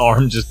her own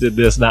arm just did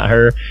this, not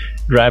her.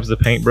 Grabs the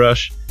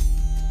paintbrush.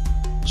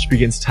 She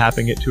begins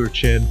tapping it to her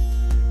chin.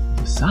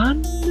 The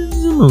sun and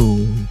the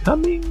moon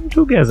coming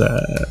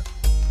together.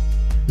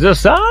 The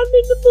sun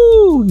and the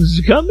moon's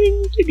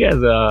coming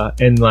together.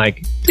 And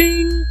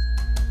ding.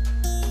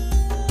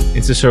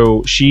 And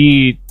so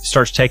she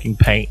starts taking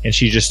paint and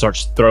she just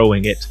starts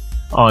throwing it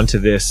onto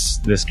this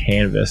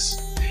canvas.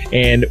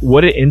 And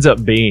what it ends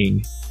up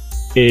being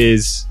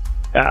is,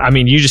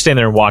 you just stand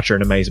there and watch her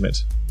in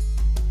amazement.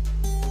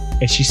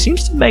 And she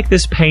seems to make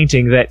this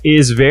painting that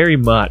is very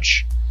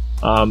much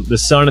the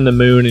sun and the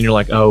moon, and you're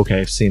like, oh, okay,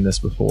 I've seen this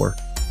before.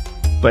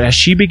 But as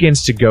she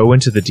begins to go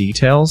into the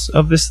details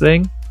of this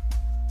thing,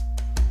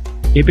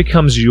 it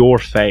becomes your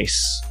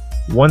face.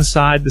 One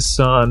side the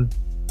sun,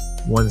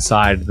 one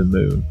side the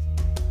moon.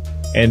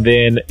 And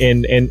then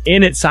in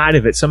its side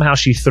of it, somehow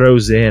she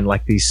throws in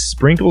these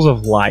sprinkles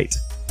of light,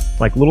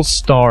 like little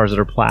stars that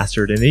are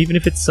plastered. And even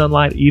if it's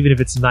sunlight, even if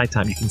it's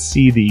nighttime, you can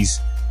see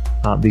these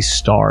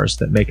stars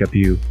that make up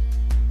you.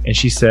 And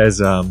she says,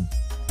 the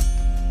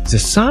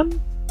sun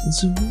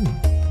is the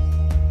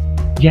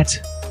moon, yet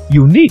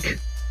unique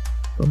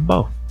from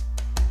both.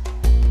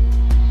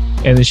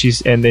 And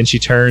then she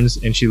turns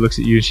and she looks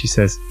at you and she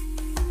says,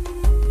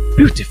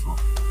 beautiful.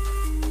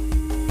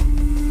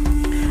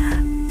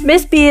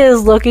 Miss B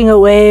is looking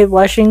away,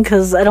 blushing,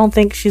 because I don't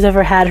think she's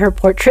ever had her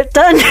portrait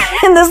done.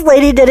 And this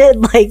lady did it,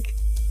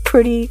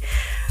 pretty...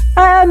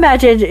 I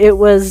imagine it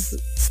was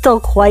still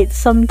quite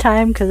some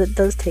time, because it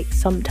does take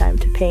some time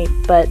to paint,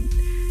 but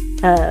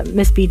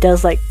Miss B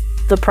does like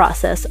the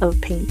process of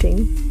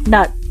painting.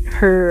 Not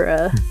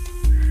her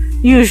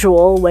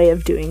usual way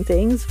of doing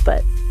things,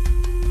 but...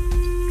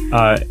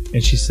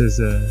 and she says,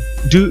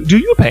 do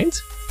you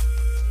paint?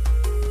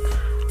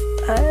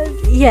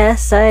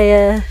 Yes,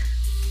 I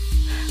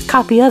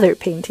copy other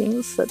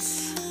paintings.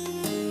 That's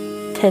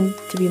tend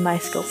to be my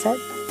skill set.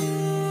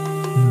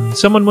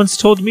 Someone once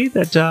told me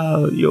that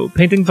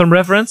painting from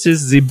reference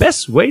is the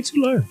best way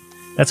to learn.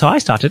 That's how I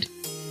started.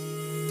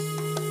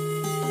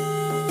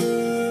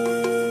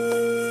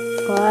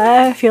 Well,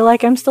 I feel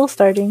like I'm still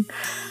starting.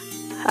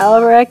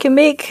 However, I can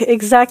make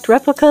exact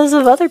replicas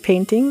of other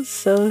paintings,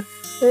 so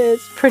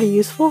it's pretty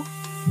useful.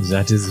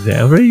 That is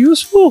very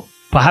useful.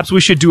 Perhaps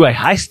we should do a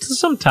heist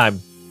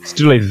sometime.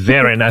 Still a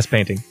very nice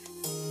painting.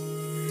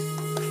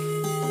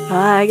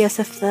 I guess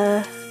if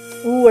the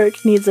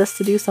work needs us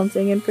to do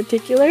something in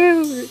particular,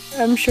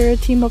 I'm sure a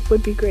team up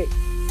would be great.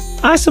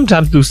 I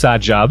sometimes do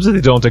side jobs that I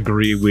don't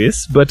agree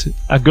with, but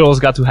a girl's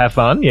got to have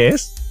fun,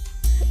 yes?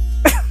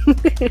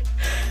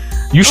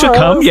 You should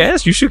come,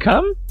 yes, you should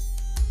come.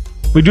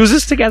 We do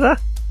this together.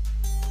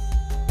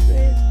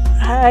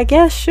 I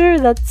guess, sure,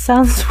 that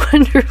sounds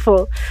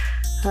wonderful.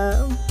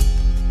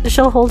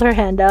 She'll hold her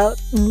hand out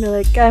and be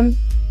like, I'm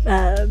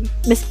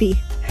Miss B.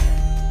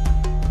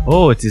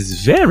 Oh, it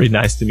is very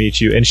nice to meet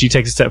you. And she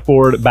takes a step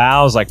forward,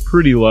 bows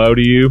pretty low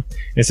to you,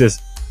 and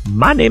says,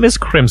 my name is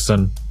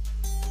Crimson.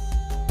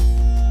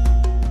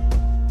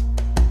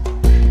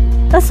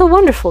 That's a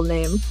wonderful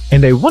name.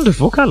 And a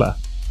wonderful color.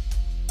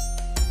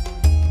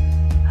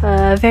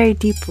 Very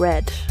deep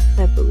red,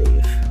 I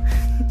believe.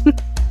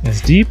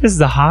 As deep as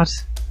the heart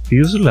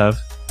feels love.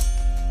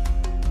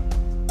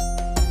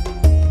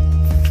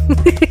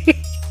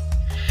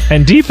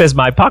 And deep as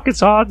my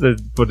pockets are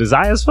for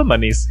desires for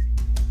monies.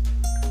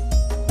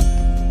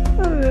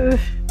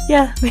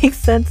 Yeah, makes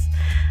sense.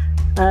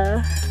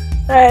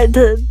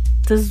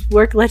 Does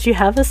work let you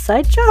have a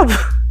side job?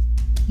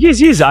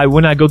 Yes.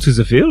 When I go to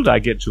the field, I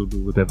get to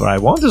do whatever I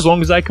want as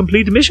long as I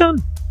complete a mission.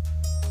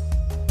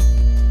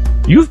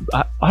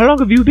 How long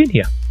have you been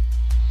here?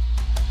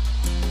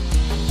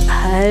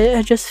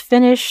 I just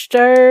finished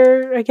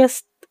our, I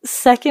guess,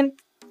 second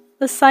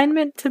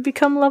assignment to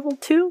become level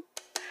 2.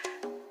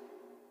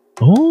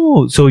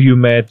 Oh, so you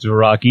met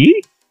Rocky?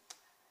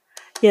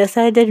 Yes,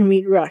 I did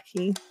meet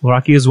Rocky.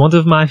 Rocky is one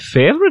of my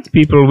favorite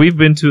people. We've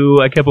been to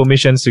a couple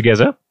missions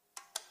together.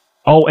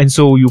 Oh, and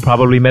so you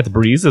probably met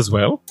Breeze as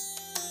well?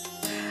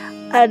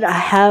 And I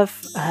have,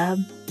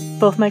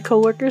 both my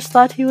coworkers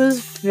thought he was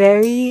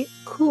very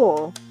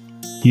cool.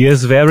 He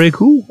is very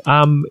cool.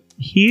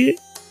 He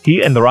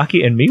and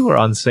Rocky and me were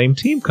on the same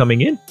team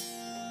coming in.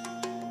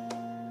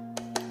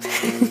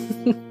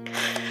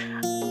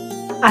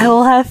 I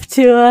will have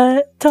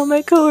to tell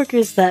my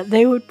coworkers that.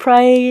 They would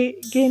probably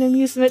gain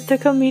amusement to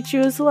come meet you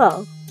as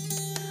well.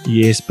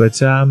 Yes,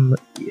 but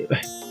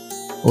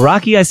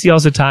Rocky I see all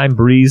the time.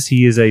 Breeze,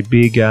 he is a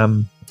big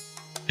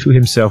to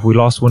himself. We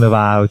lost one of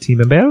our team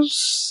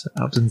members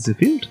out in the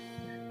field,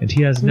 and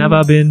he has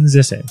never been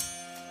the same.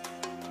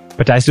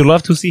 But I still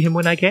love to see him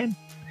when I can.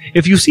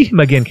 If you see him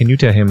again, can you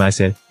tell him I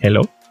said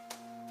hello?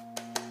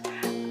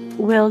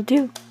 Will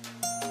do.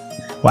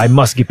 Well, I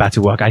must get back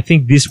to work. I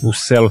think this will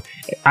sell.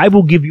 I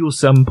will give you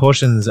some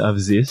portions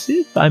of this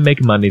if I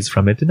make monies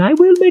from it, and I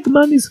will make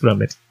monies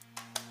from it.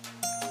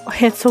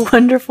 It's a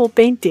wonderful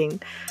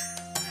painting.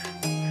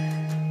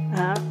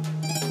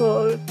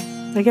 Well,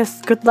 I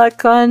guess good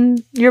luck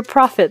on your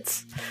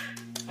profits.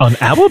 On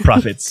our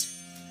profits?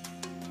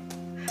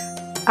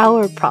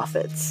 Our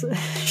profits.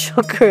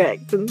 She'll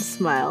correct and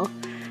smile.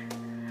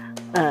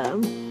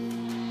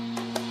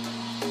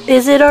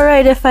 Is it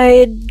alright if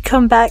I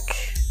come back,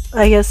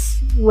 I guess,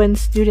 when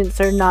students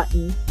are not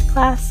in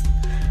class?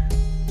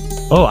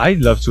 Oh,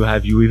 I'd love to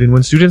have you even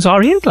when students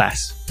are in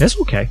class. That's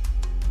okay.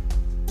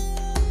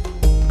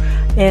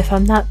 If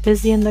I'm not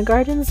busy in the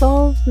gardens,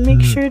 I'll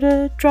make sure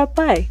to drop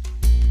by.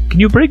 Can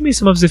you bring me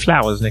some of the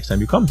flowers next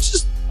time you come?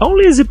 Just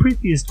only the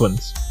prettiest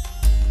ones.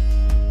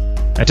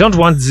 I don't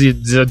want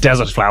the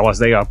desert flowers.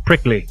 They are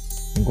prickly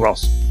and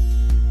gross.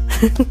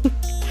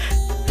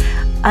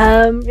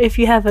 If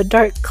you have a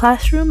dark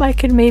classroom, I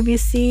could maybe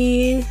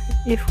see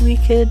if we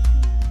could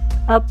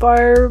up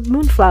our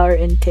moonflower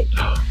intake.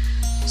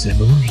 The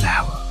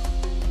moonflower.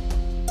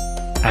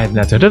 I have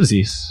not heard of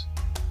this.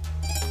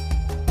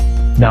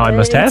 Now I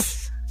must have.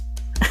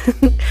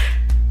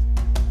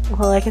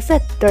 Well, like I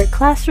said, dark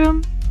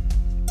classroom.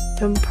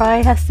 It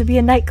probably has to be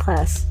a night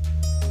class.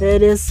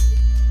 It is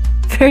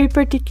very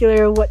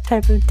particular what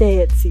type of day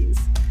it sees.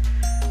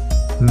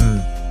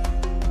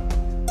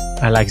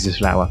 I like this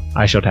flower.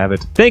 I shall have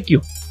it. Thank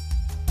you.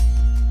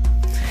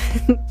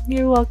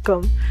 You're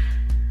welcome.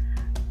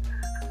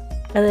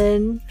 And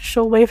then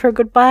she'll wave her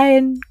goodbye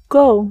and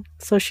go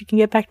so she can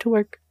get back to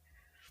work.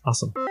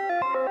 Awesome.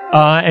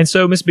 And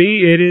so, Miss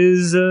B, it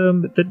is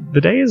the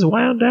day is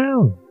wound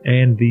down,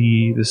 and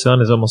the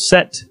sun is almost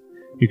set.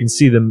 You can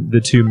see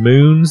the two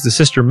moons, the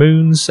sister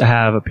moons,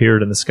 have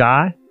appeared in the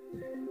sky.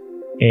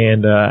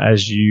 And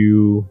as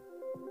you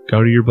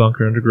go to your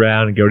bunker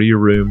underground and go to your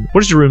room,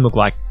 what does your room look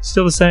like?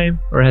 Still the same,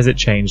 or has it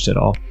changed at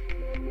all?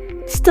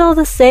 Still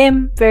the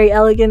same, very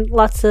elegant,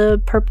 lots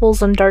of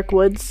purples and dark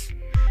woods.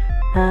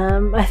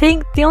 I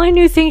think the only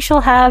new thing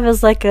she'll have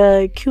is like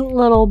a cute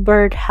little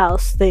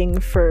birdhouse thing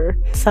for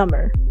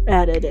Summer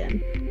added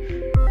in.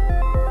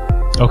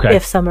 Okay.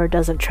 If Summer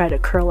doesn't try to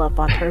curl up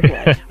on her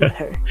bed with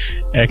her.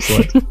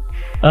 Excellent.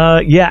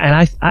 Yeah,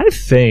 and I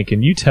think,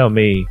 and you tell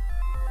me,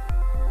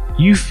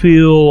 you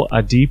feel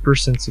a deeper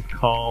sense of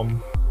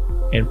calm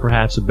and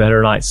perhaps a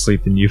better night's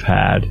sleep than you've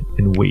had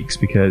in weeks,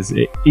 because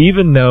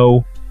even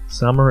though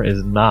Summer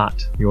is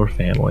not your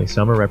family,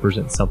 Summer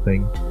represents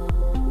something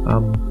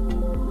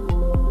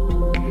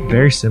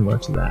very similar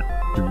to that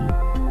for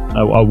you.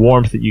 A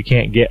warmth that you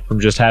can't get from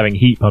just having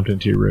heat pumped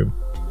into your room.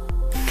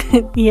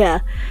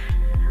 Yeah.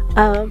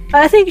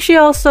 I think she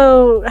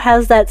also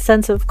has that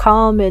sense of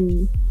calm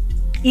and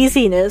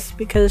easiness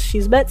because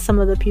she's met some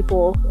of the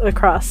people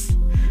across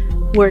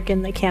work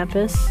in the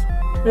campus.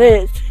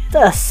 It's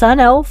a sun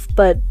elf,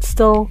 but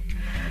still,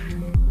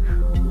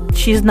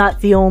 she's not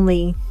the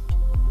only,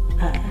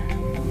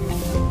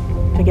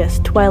 I guess,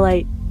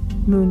 Twilight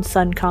Moon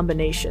Sun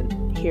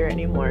combination here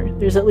anymore.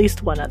 There's at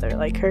least one other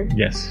like her.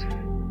 Yes.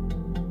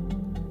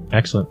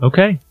 Excellent.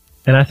 Okay.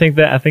 And I think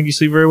you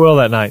sleep very well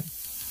that night.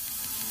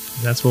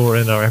 And that's where we're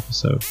in our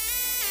episode.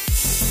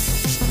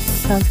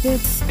 Sounds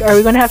good. Are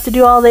we going to have to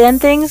do all the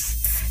end things?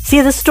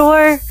 See the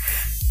store?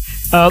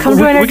 Come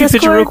join our we can Discord?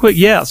 pitch it real quick.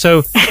 Yeah.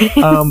 So,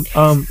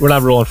 we're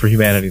not rolling for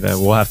humanity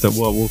though. We'll have to.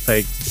 We'll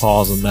take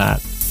pause on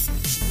that.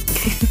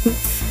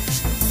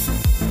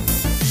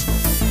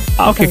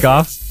 I'll kick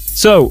off.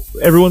 So,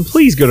 everyone,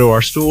 please go to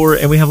our store,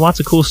 and we have lots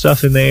of cool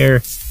stuff in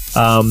there.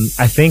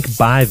 I think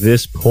by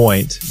this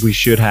point, we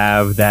should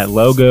have that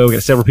logo. We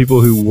got several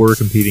people who were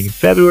competing in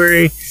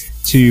February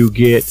to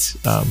get,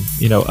 a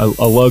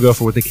logo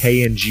for what the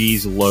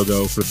KNG's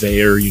logo for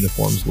their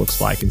uniforms looks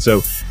like. And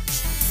so,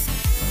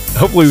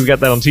 hopefully we've got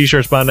that on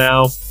t-shirts by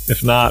now.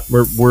 If not,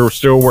 we're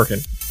still working,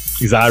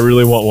 because I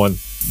really want one.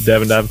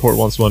 Devin Davenport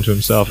wants one to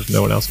himself if no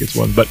one else gets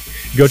one. But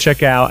go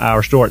check out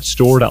our store at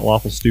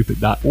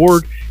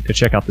store.lawfulstupid.org to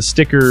check out the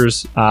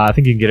stickers. I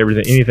think you can get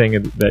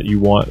anything that you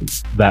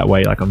want that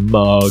way, like on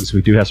mugs.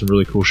 We do have some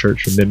really cool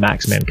shirts from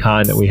Min-Max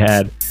Mankind that we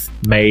had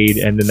made,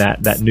 and then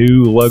that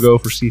new logo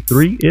for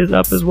C3 is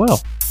up as well.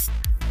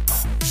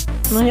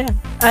 Oh yeah,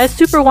 I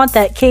super want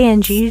that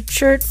KNG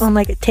shirt on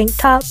like a tank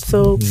top,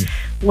 so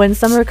when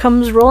summer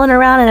comes rolling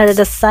around and I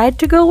decide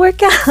to go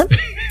work out,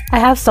 I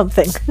have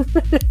something.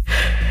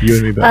 You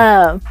and me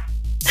both.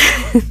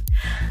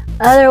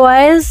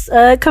 Otherwise,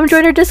 come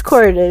join our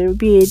Discord. It would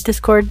be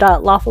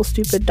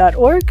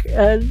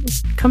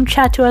discord.lawfulstupid.org. Come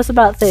chat to us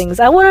about things.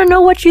 I want to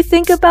know what you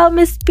think about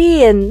Miss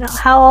B and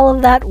how all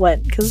of that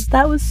went, because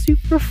that was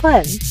super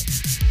fun.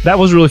 That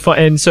was really fun.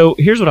 And so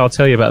here's what I'll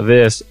tell you about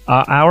this.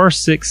 Our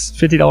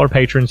 $50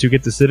 patrons who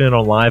get to sit in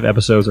on live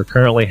episodes are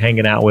currently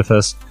hanging out with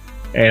us,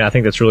 and I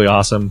think that's really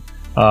awesome.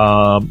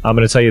 I'm going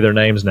to tell you their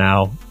names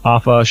now.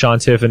 Afa, Sean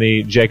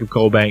Tiffany, Jacob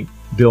Colbank,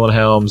 Dylan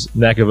Helms,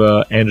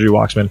 Nekova, Andrew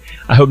Waxman.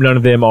 I hope none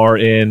of them are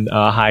in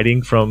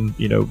hiding from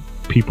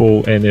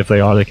people, and if they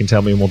are, they can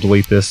tell me and we'll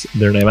delete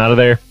their name out of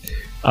there.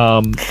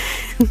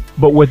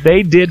 But what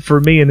they did for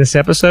me in this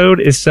episode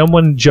is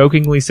someone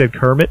jokingly said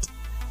Kermit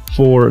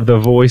for the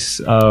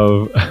voice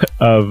of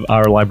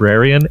our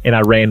librarian, and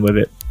I ran with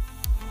it.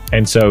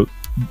 And so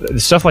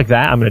stuff like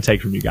that I'm going to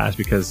take from you guys,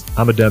 because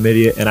I'm a dumb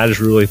idiot, and I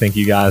just really thank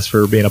you guys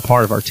for being a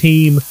part of our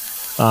team,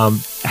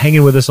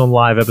 hanging with us on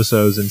live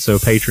episodes. And so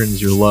patrons,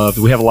 you're loved.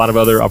 We have a lot of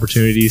other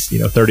opportunities,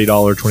 $30,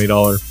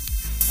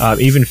 $20,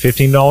 even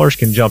 $15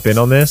 can jump in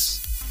on this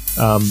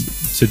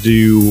to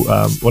do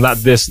well, not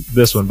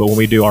this one, but when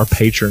we do our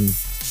patron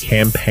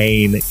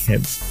campaign,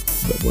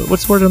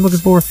 what's the word I'm looking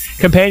for?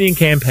 Companion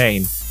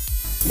campaign,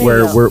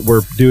 where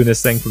we're doing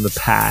this thing from the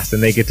past,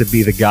 and they get to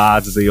be the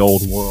gods of the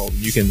old world.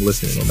 You can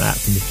listen in on that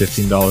from the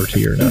 $15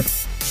 tier and up.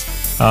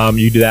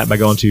 You do that by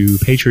going to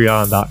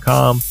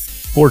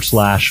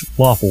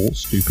patreon.com/Lawful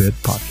Stupid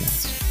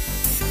Podcast.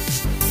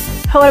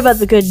 What about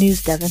the good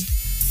news, Devin?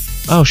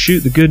 Oh, shoot,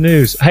 the good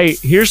news. Hey,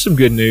 here's some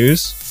good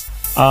news.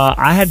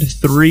 I had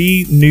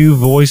 3 new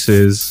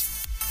voices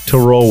to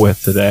roll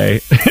with today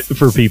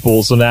for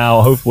people. So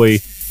now, hopefully,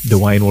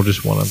 Dwayne will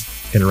just want to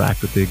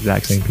interact with the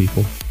exact same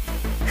people.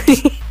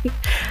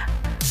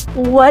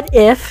 What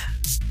if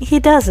he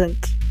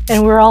doesn't?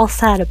 And we're all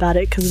sad about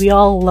it because we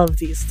all love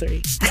these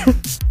 3.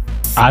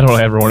 I don't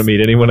ever want to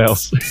meet anyone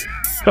else,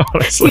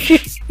 honestly.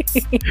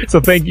 So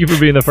thank you for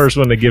being the first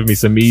one to give me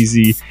some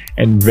easy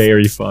and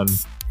very fun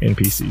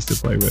NPCs to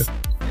play with.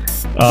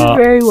 You're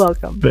very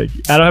welcome. Thank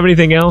you. I don't have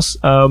anything else.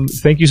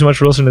 Thank you so much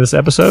for listening to this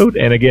episode.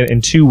 And again,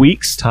 in 2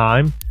 weeks'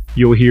 time,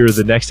 you'll hear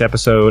the next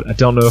episode. I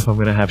don't know if I'm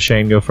going to have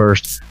Shane go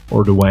first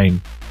or Dwayne.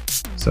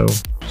 So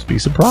just be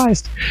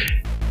surprised.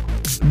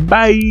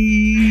 Bye.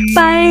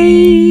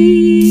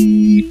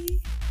 Bye.